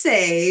let's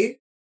say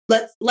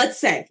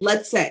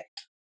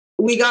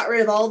we got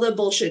rid of all the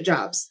bullshit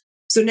jobs.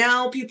 So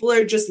now people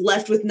are just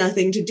left with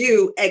nothing to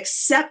do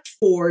except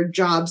for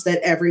jobs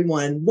that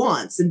everyone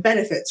wants and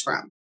benefits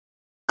from.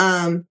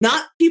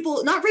 Not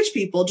rich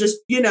people, just,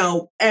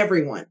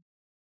 everyone.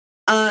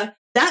 That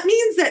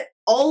means that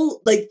all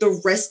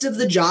the rest of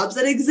the jobs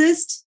that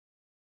exist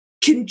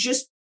can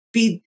just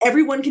be,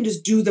 everyone can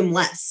just do them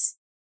less.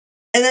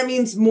 And that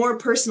means more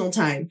personal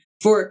time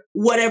for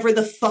whatever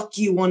the fuck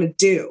you want to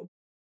do.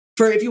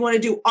 For if you want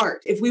to do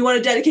art, if we want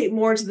to dedicate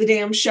more to the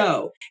damn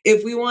show,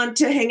 if we want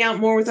to hang out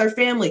more with our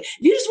family, if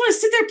you just want to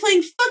sit there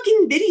playing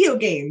fucking video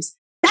games,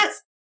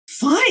 that's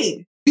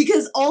fine,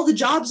 because all the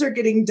jobs are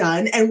getting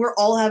done and we're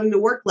all having to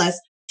work less.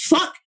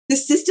 Fuck, the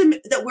system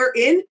that we're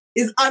in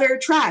is utter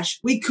trash.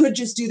 We could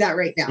just do that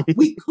right now.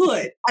 We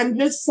could. I'm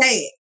just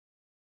saying.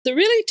 The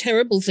really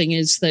terrible thing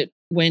is that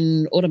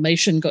when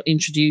automation got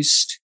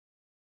introduced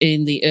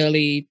in the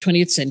early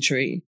 20th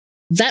century,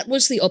 that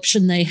was the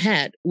option they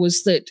had,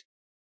 was that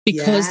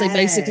because they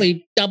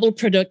basically doubled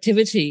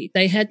productivity,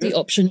 they had the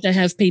option to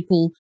have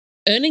people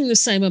earning the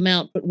same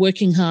amount but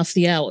working half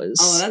the hours.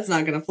 Oh, that's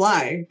not going to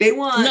fly. They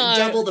want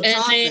double the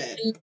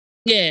profit.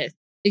 Yeah,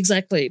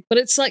 exactly. But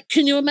it's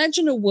can you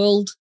imagine a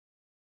world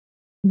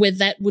where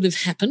that would have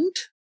happened?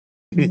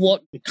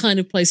 What kind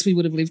of place we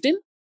would have lived in?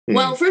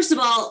 Well, first of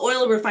all,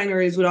 oil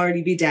refineries would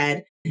already be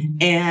dead,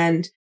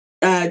 and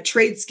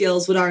trade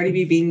skills would already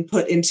be being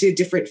put into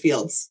different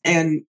fields.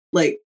 And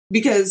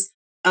because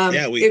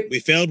we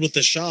failed with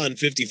the Shah in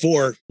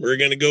 54. We're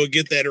going to go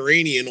get that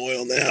Iranian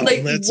oil now.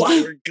 That's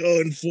what we're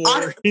going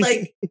for.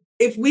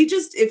 If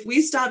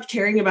we stopped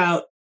caring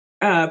about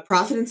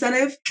profit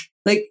incentive,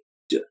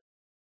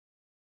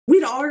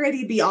 we'd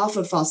already be off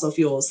of fossil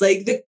fuels.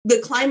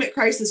 The climate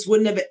crisis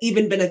wouldn't have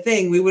even been a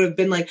thing. We would have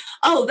been like,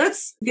 oh,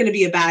 that's going to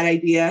be a bad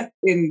idea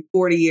in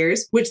 40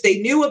 years, which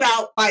they knew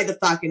about, by the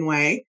fucking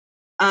way.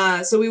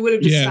 So we would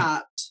have just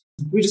stopped.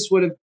 We just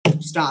would have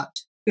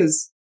stopped,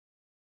 because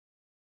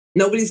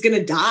nobody's going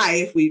to die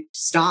if we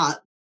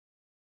stop.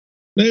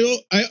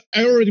 I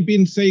already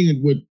been saying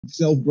it with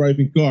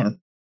self-driving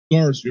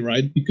cars,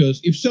 right? Because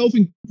if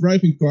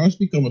self-driving cars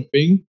become a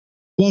thing,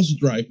 bus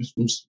drivers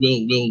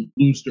will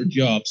lose their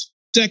jobs.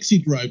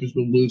 Taxi drivers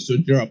will lose their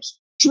jobs.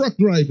 Truck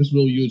drivers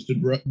will lose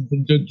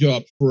their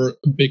jobs for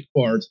a big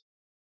part.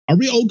 Are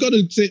we all going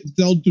to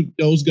tell to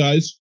those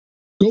guys,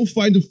 go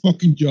find a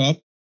fucking job?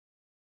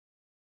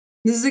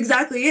 This is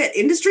exactly it.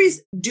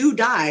 Industries do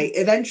die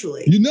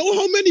eventually. You know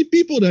how many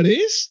people that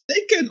is?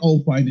 They can't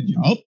all find a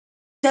job.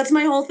 That's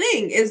my whole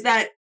thing, is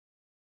that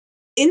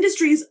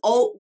industries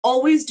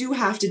always do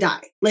have to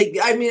die. Like,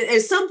 I mean,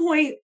 at some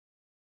point,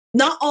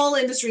 not all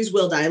industries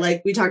will die.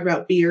 Like we talked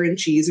about, beer and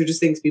cheese are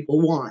just things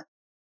people want.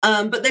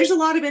 But there's a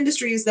lot of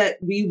industries that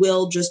we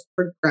will just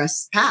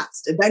progress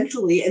past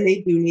eventually, and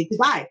they do need to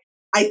die.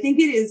 I think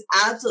it is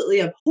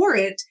absolutely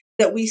abhorrent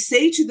that we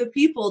say to the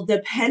people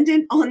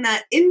dependent on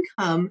that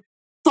income,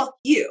 fuck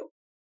you.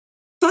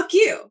 Fuck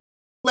you.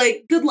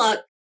 Like, good luck.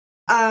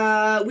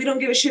 We don't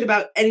give a shit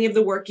about any of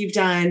the work you've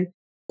done,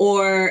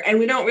 and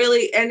we don't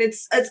really, and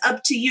it's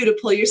up to you to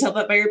pull yourself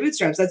up by your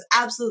bootstraps. That's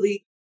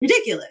absolutely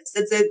ridiculous.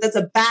 That's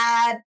a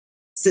bad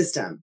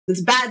system.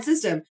 That's a bad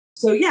system.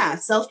 So yeah,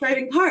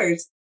 self-driving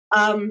cars.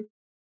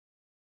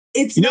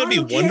 It's it'd be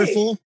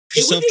wonderful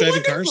for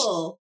self-driving cars.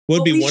 What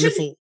would be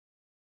wonderful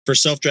for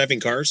self-driving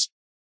cars?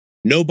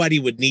 Nobody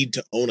would need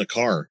to own a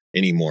car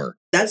anymore.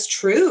 That's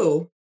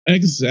true.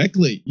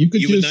 Exactly. You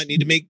would not need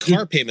to make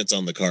car payments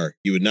on the car.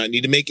 You would not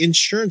need to make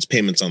insurance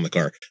payments on the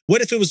car.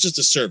 What if it was just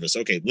a service?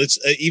 Okay, let's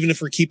even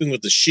if we're keeping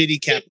with the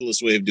shitty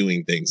capitalist way of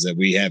doing things that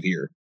we have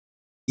here,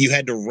 you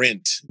had to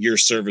rent your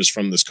service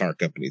from this car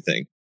company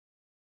thing.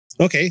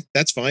 Okay,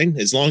 that's fine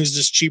as long as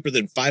it's cheaper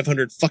than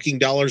 $500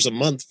 fucking a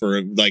month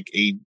for like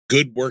a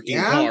good working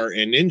car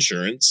and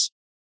insurance.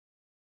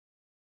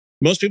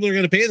 Most people are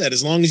going to pay that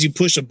as long as you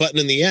push a button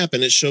in the app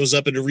and it shows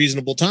up at a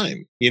reasonable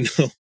time. You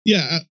know?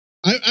 Yeah.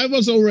 I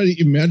was already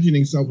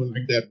imagining something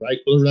like that, right?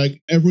 Where like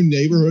every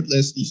neighborhood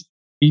has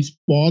these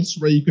pods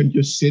where you can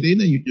just sit in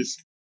and you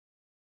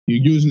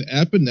use an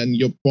app and then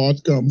your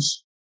pod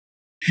comes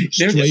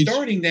They're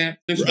starting that.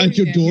 At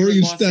your door,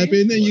 you step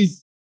in and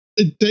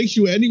it takes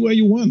you anywhere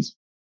you want.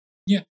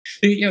 Yeah,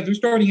 they're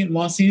starting in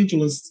Los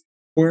Angeles,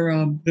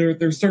 where there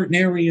are certain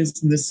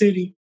areas in the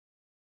city,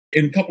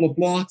 in a couple of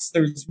blocks.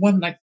 There's one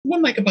like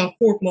about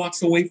 4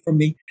 blocks away from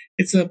me.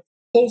 It's a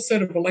whole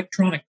set of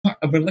electric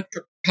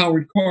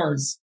powered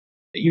cars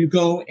that you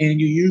go and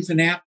you use an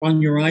app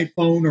on your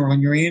iPhone or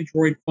on your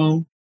Android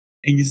phone,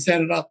 and you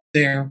set it up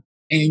there,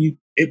 and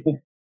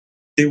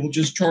they will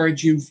just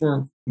charge you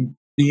for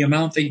the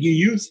amount that you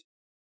use.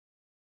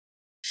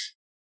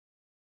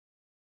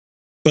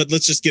 But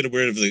let's just get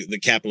rid of the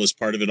capitalist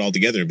part of it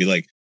altogether and be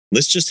like,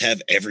 let's just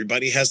have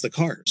everybody has the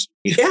cars.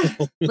 Yeah.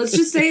 Let's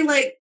just say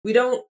like, we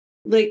don't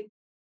like,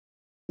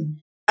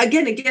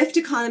 again, a gift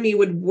economy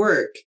would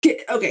work.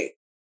 Okay.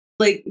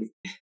 Like,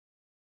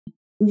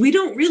 we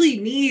don't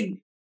really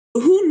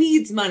who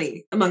needs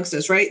money amongst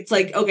us, right? It's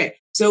like, okay,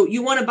 so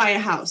you want to buy a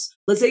house.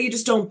 Let's say you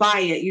just don't buy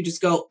it. You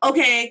just go,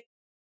 okay,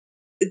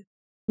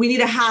 we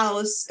need a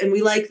house and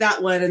we like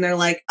that one. And they're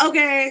like,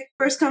 okay,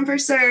 first come,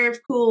 first serve.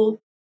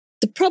 Cool.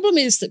 The problem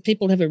is that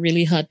people have a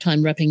really hard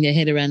time wrapping their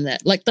head around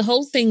that. Like the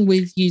whole thing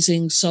with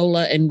using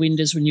solar and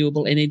wind as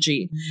renewable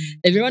energy.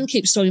 Everyone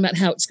keeps talking about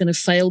how it's going to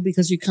fail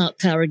because you can't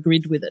power a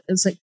grid with it.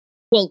 It's like,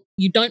 well,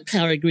 you don't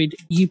power a grid,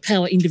 you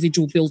power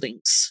individual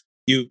buildings.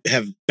 You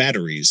have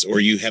batteries, or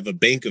you have a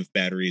bank of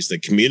batteries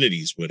that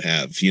communities would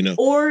have, you know.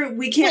 Or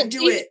we can't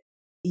do it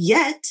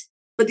yet,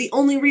 but the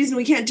only reason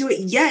we can't do it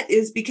yet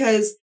is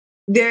because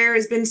there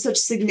has been such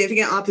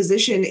significant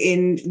opposition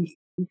in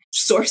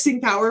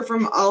sourcing power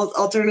from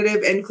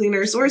alternative and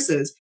cleaner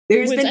sources.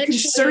 There's been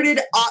concerted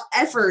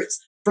efforts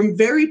from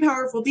very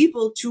powerful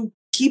people to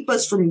keep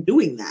us from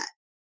doing that.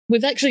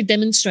 We've actually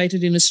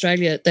demonstrated in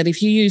Australia that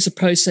if you use a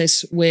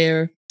process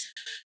where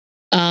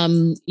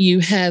you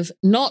have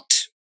not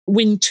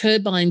wind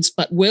turbines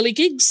but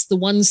whirligigs, the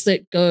ones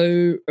that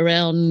go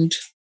around,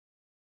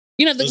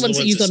 you know, the ones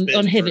that use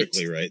on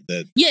headers, right?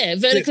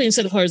 Vertically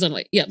instead of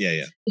horizontally. Yeah.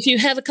 If you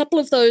have a couple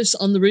of those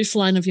on the roof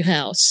line of your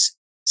house,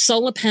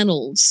 solar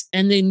panels,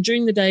 and then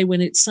during the day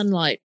when it's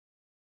sunlight,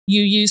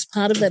 you use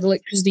part of that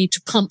electricity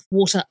to pump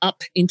water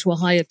up into a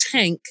higher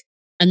tank,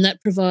 and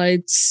that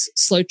provides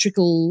slow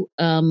trickle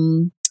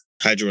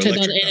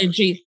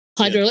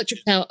hydroelectric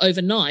power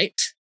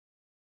overnight.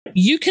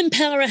 You can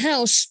power a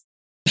house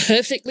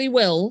perfectly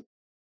well,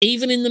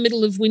 even in the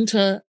middle of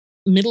winter,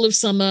 middle of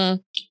summer,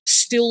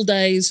 still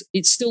days,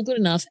 it's still good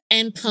enough,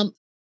 and pump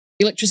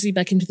electricity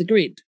back into the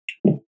grid.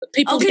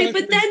 But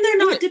then they're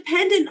not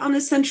dependent on a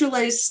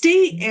centralized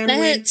state, and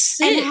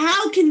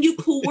how can you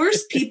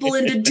coerce people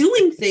into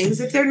doing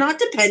things if they're not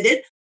dependent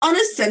on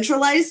a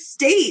centralized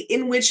state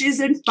in which is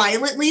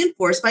violently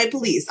enforced by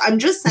police? I'm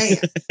just saying.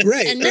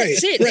 Right.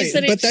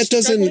 But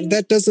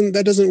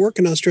that doesn't work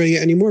in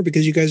Australia anymore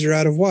because you guys are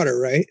out of water,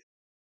 right?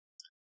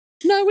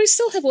 No, we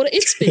still have water.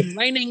 It's been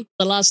raining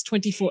the last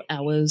 24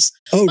 hours.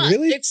 Oh,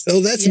 really? That's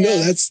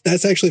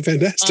actually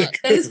fantastic.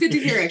 That is good to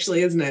hear,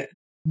 actually, isn't it?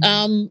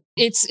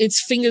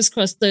 It's fingers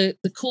crossed. The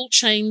cool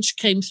change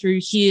came through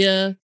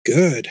here.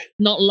 Good.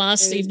 Not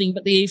last evening,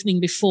 but the evening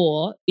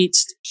before.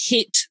 It's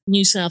hit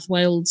New South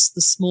Wales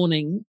this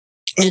morning.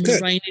 Oh, and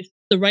good.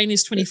 The rain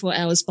is 24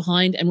 hours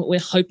behind, and what we're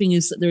hoping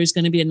is that there is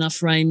going to be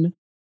enough rain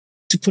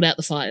to put out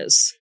the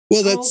fires.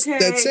 Well, that's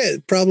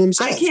it. Problem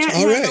solved. I can't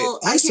handle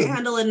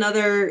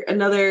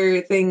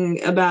another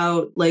thing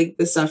about like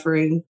the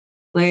suffering.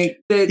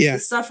 Like the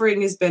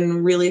suffering has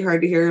been really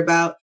hard to hear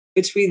about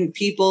between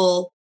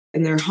people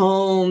and their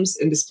homes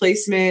and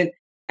displacement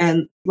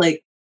and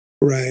like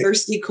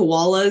thirsty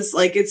koalas.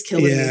 Like it's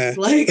killing me.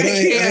 Like but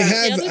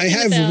I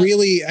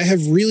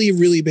have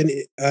really been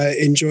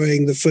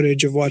enjoying the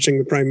footage of watching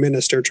the Prime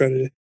Minister try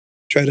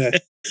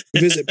to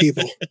visit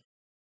people.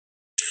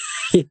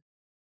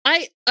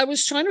 I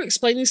was trying to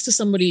explain this to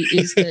somebody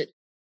is that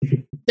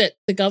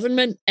the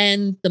government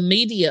and the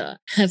media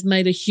have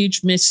made a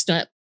huge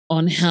misstep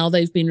on how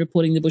they've been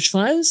reporting the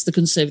bushfires, the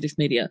conservative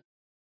media,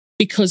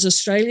 because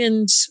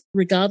Australians,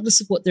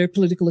 regardless of what their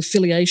political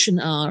affiliation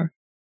are,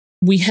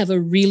 we have a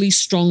really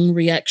strong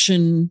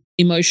reaction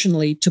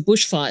emotionally to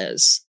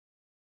bushfires.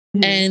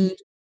 Mm-hmm. And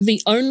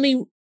the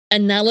only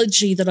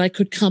analogy that I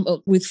could come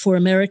up with for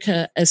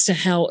America as to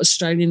how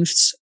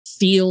Australians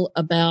feel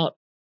about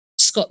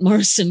Scott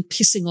Morrison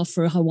pissing off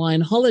for a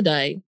Hawaiian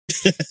holiday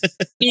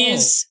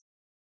is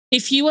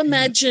if you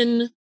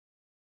imagine,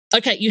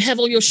 okay, you have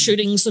all your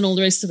shootings and all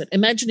the rest of it.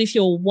 Imagine if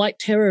your white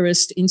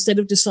terrorist, instead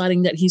of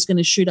deciding that he's going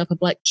to shoot up a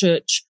black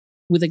church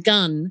with a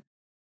gun,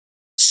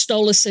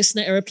 stole a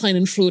Cessna airplane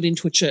and flew it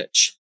into a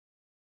church.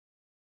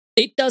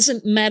 It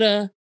doesn't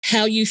matter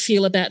how you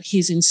feel about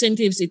his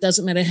incentives. It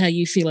doesn't matter how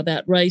you feel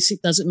about race.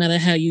 It doesn't matter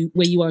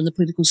where you are in the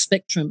political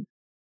spectrum.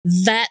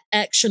 That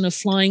action of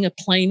flying a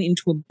plane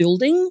into a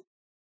building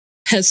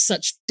has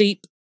such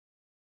deep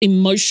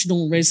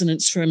emotional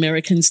resonance for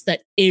Americans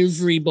that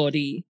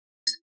everybody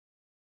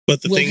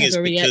but the will thing have is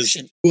a because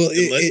reaction. Well,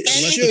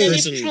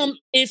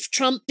 if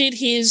Trump did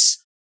his,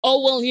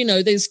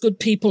 there's good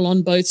people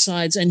on both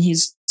sides and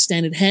his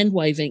standard hand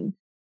waving,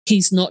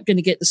 he's not going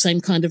to get the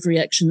same kind of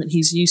reaction that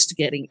he's used to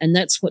getting. And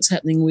that's what's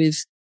happening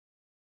with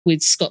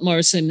Scott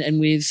Morrison and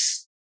with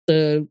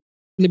the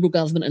Liberal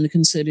government and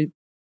the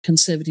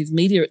conservative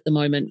media at the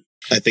moment.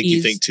 I think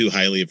you think too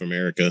highly of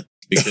America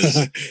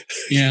because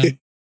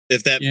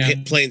if that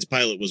plane's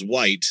pilot was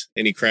white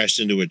and he crashed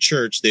into a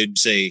church, they'd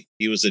say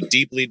he was a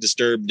deeply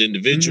disturbed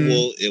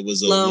individual. It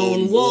was a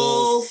lone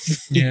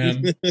wolf. Yeah.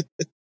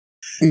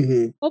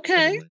 Mm-hmm.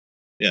 Okay.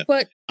 Yeah.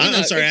 But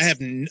I'm sorry. I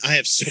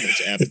have so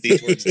much apathy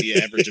towards the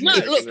average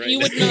American. No, look, you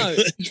would know.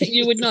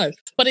 You would know.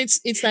 But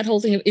it's that whole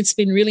thing. It's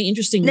been really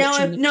interesting. Now,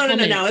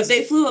 if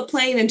they flew a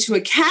plane into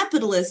a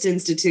capitalist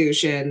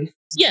institution,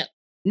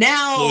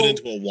 now flew it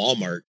into a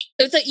Walmart.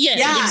 Exactly.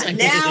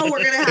 Now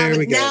we're gonna have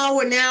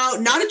now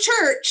not a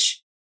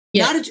church,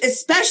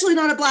 especially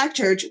not a black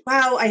church.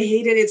 Wow, I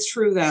hate it. It's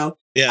true though.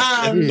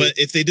 Yeah, but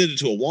if they did it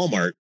to a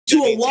Walmart,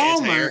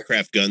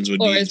 anti-aircraft guns would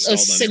be installed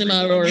a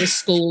cinema or a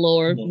school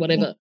or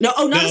whatever. Not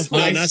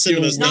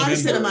cinemas. Not a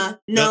cinema.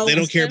 No, they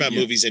don't care about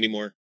movies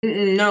anymore.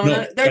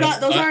 No, they're not.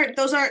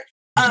 Those aren't.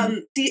 How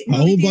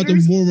about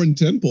the Mormon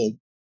temple?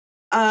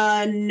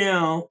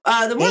 No.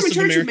 The Mormon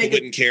church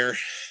wouldn't care.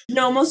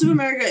 No, most of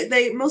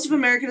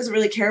America doesn't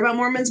really care about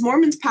Mormons.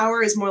 Mormons'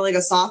 power is more like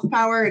a soft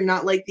power and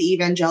not like the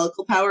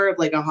evangelical power of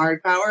like a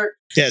hard power.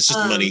 Yeah, it's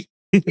just money.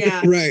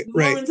 Yeah, right.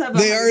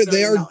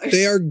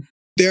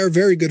 They are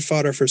very good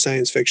fodder for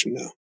science fiction,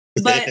 though.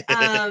 But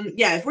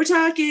if we're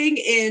talking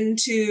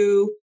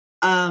into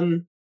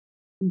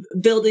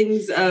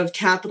buildings of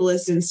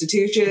capitalist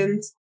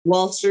institutions,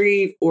 Wall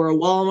Street or a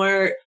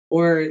Walmart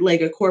or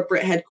like a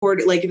corporate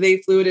headquarters, like if they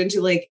flew it into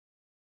like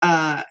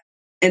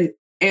an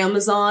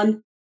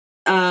Amazon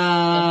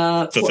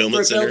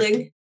fulfillment center.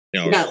 Building.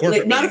 No,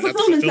 not a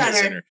fulfillment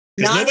center.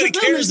 Because nobody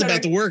cares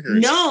about the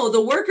workers. No, the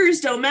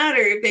workers don't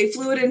matter. If they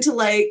flew it into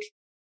like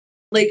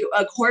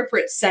a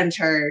corporate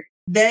center,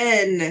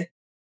 then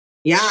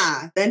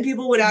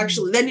people would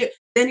actually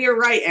then you're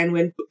right. And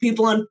when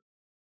people on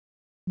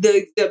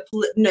the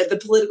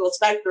political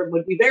spectrum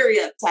would be very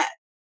upset.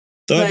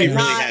 So I'd be really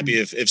happy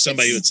if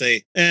somebody would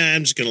say,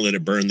 I'm just going to let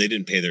it burn. They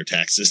didn't pay their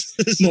taxes.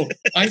 Look,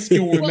 I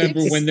still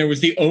remember when there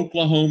was the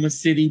Oklahoma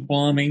City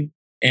bombing.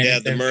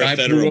 And the Murrah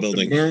Federal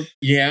Building.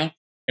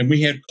 And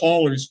we had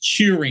callers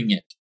cheering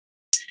it,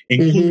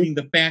 including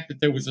the fact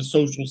that there was a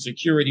Social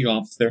Security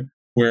officer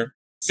where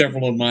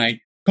several of my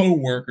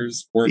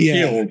co-workers were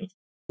killed.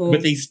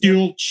 But they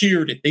still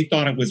cheered it. They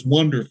thought it was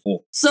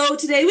wonderful. So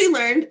today we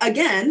learned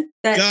again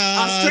that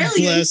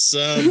Australians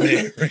are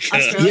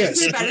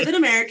better than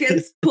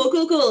Americans.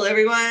 Cool,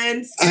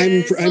 everyone.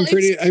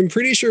 I'm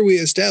pretty sure we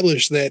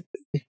established that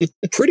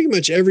pretty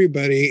much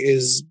everybody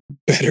is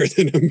better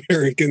than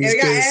Americans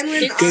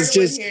because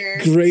just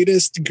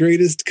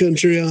greatest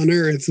country on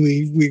earth.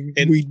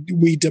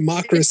 We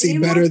democracy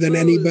better than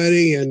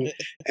anybody and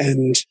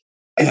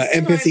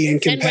empathy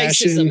and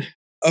compassion.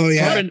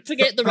 And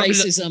forget the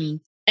racism.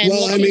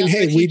 Well, I mean,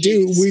 hey, we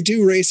do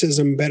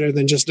racism better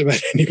than just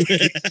about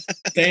anybody.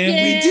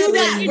 We do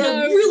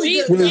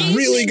that. We're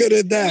really good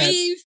at that.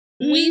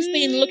 We've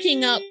been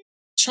looking up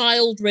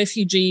child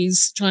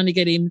refugees, trying to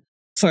get in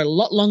for a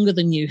lot longer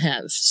than you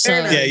have. So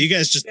yeah, you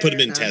guys just put them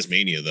in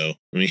Tasmania, though.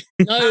 I mean,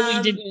 no,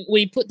 we didn't.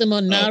 We put them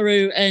on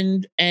Nauru,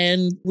 and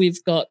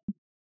we've got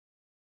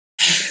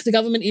the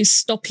government is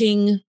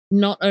stopping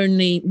not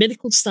only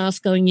medical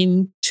staff going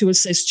in to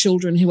assess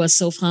children who are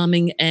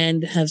self-harming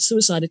and have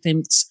suicide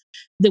attempts,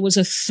 there was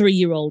a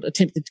 3-year-old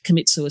attempted to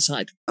commit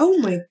suicide. Oh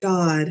my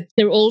God.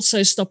 They're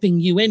also stopping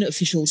UN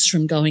officials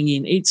from going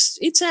in.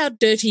 It's our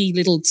dirty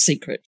little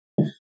secret.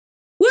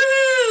 Woo!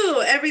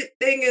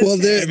 Everything is. Well,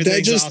 that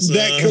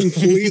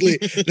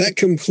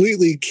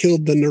completely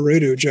killed the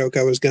Naruto joke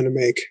I was going to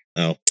make.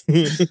 Oh.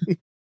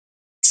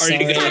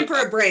 It's time for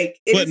a break.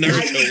 What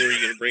Naruto were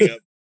you going to bring up?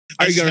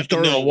 Are you going to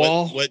start on a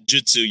wall? What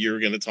jutsu you were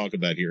going to talk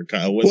about here,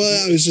 Kyle?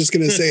 Well, I was just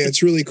going to say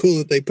it's really cool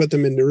that they put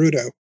them in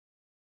Naruto.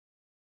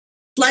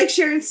 Like,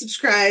 share, and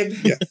subscribe.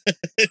 Yeah.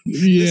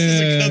 This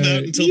doesn't come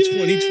out until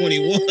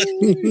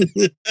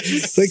 2021.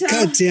 Like,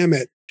 God damn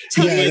it.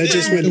 Yeah, that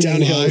just went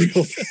downhill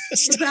real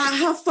fast. About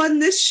how fun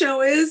this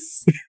show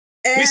is.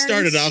 We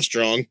started off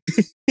strong.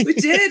 We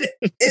did.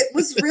 It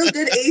was real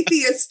good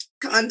atheist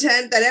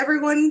content that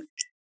everyone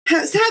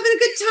was having a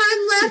good time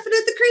laughing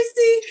at the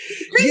crazy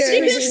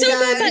Maybe I'll still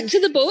go back to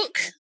the book.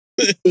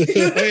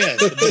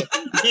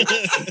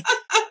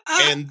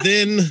 And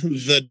then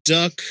the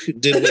duck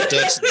did what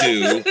ducks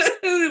do.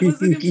 It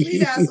was a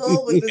complete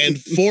asshole.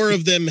 And 4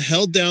 of them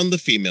held down the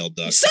female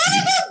duck. Son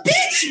of a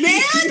bitch,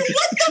 man!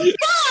 What the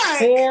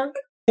fuck?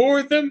 4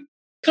 of them?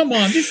 Come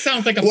on, this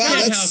sounds like a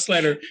penthouse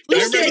letter. I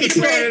remember the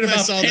started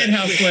about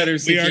penthouse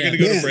letters. We are going to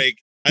go to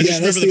break. I just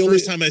remember the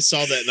first time I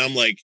saw that, and I'm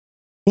like,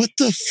 what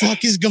the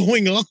fuck is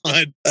going on?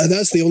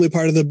 That's the only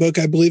part of the book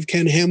I believe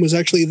Ken Ham was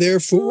actually there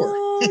for.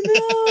 Oh,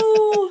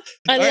 no.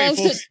 I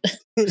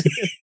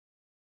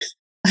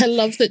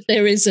love that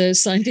there is a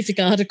scientific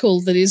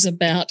article that is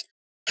about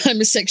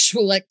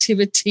homosexual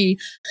activity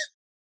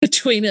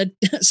between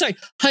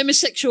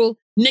homosexual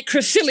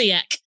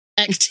necrophiliac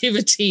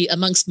activity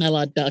amongst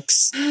mallard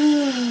ducks.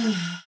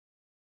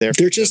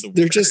 They're just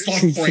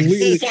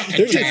completely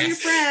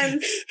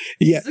friends.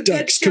 Yeah,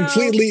 ducks,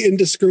 completely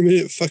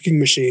indiscriminate fucking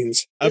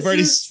machines. I've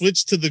already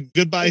switched to the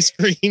goodbye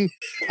screen.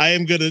 I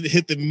am going to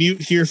hit the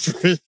mute here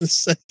for a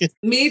second.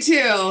 Me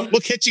too.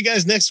 We'll catch you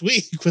guys next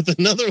week with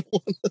another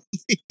one of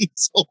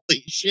these.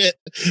 Holy shit.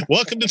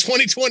 Welcome to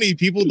 2020,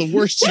 people. The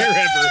worst year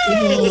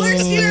ever.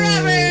 Worst year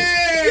ever.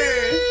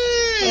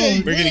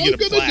 We're going to get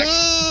a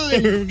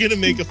plaque. We're going to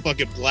make a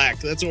fucking plaque.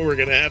 That's what we're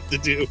going to have to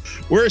do.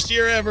 Worst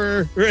year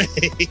ever. Right.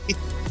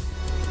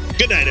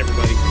 Good night,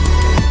 everybody.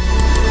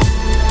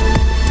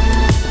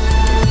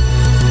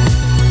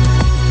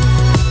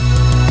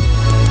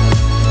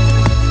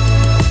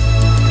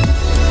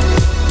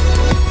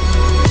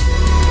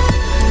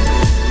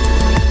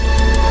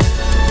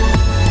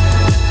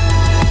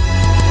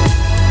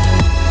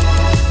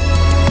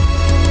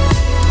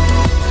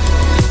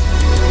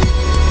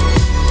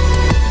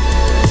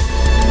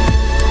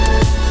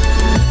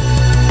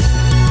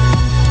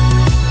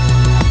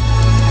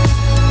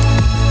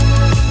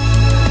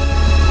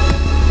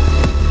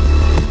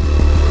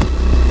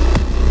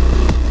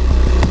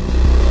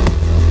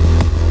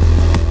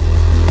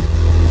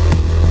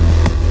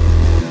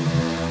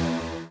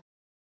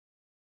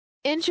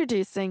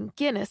 Introducing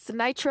Guinness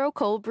Nitro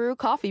Cold Brew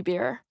Coffee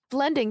Beer,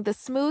 blending the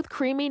smooth,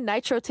 creamy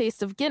nitro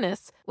taste of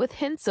Guinness with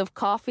hints of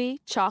coffee,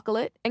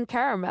 chocolate, and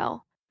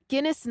caramel.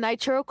 Guinness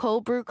Nitro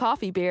Cold Brew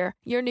Coffee Beer,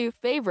 your new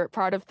favorite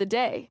part of the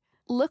day.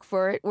 Look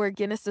for it where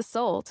Guinness is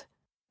sold.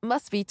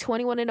 Must be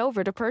 21 and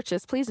over to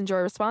purchase. Please enjoy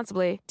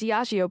responsibly.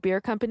 Diageo Beer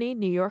Company,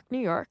 New York, New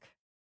York.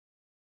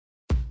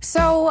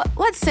 So,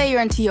 let's say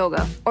you're into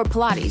yoga or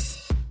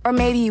Pilates, or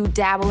maybe you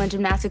dabble in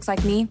gymnastics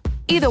like me.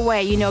 Either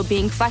way, you know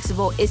being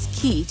flexible is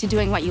key to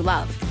doing what you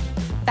love.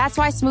 That's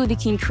why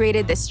Smoothie King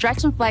created the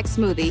Stretch and Flex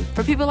smoothie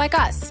for people like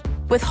us,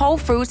 with whole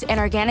fruits and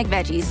organic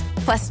veggies,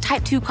 plus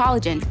type 2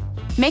 collagen.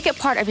 Make it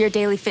part of your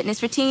daily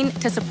fitness routine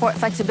to support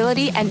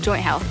flexibility and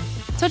joint health.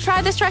 So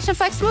try the Stretch and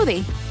Flex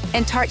smoothie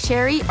in tart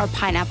cherry or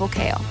pineapple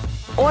kale.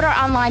 Order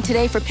online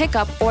today for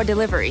pickup or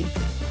delivery.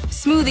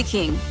 Smoothie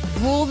King,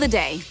 rule the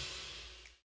day.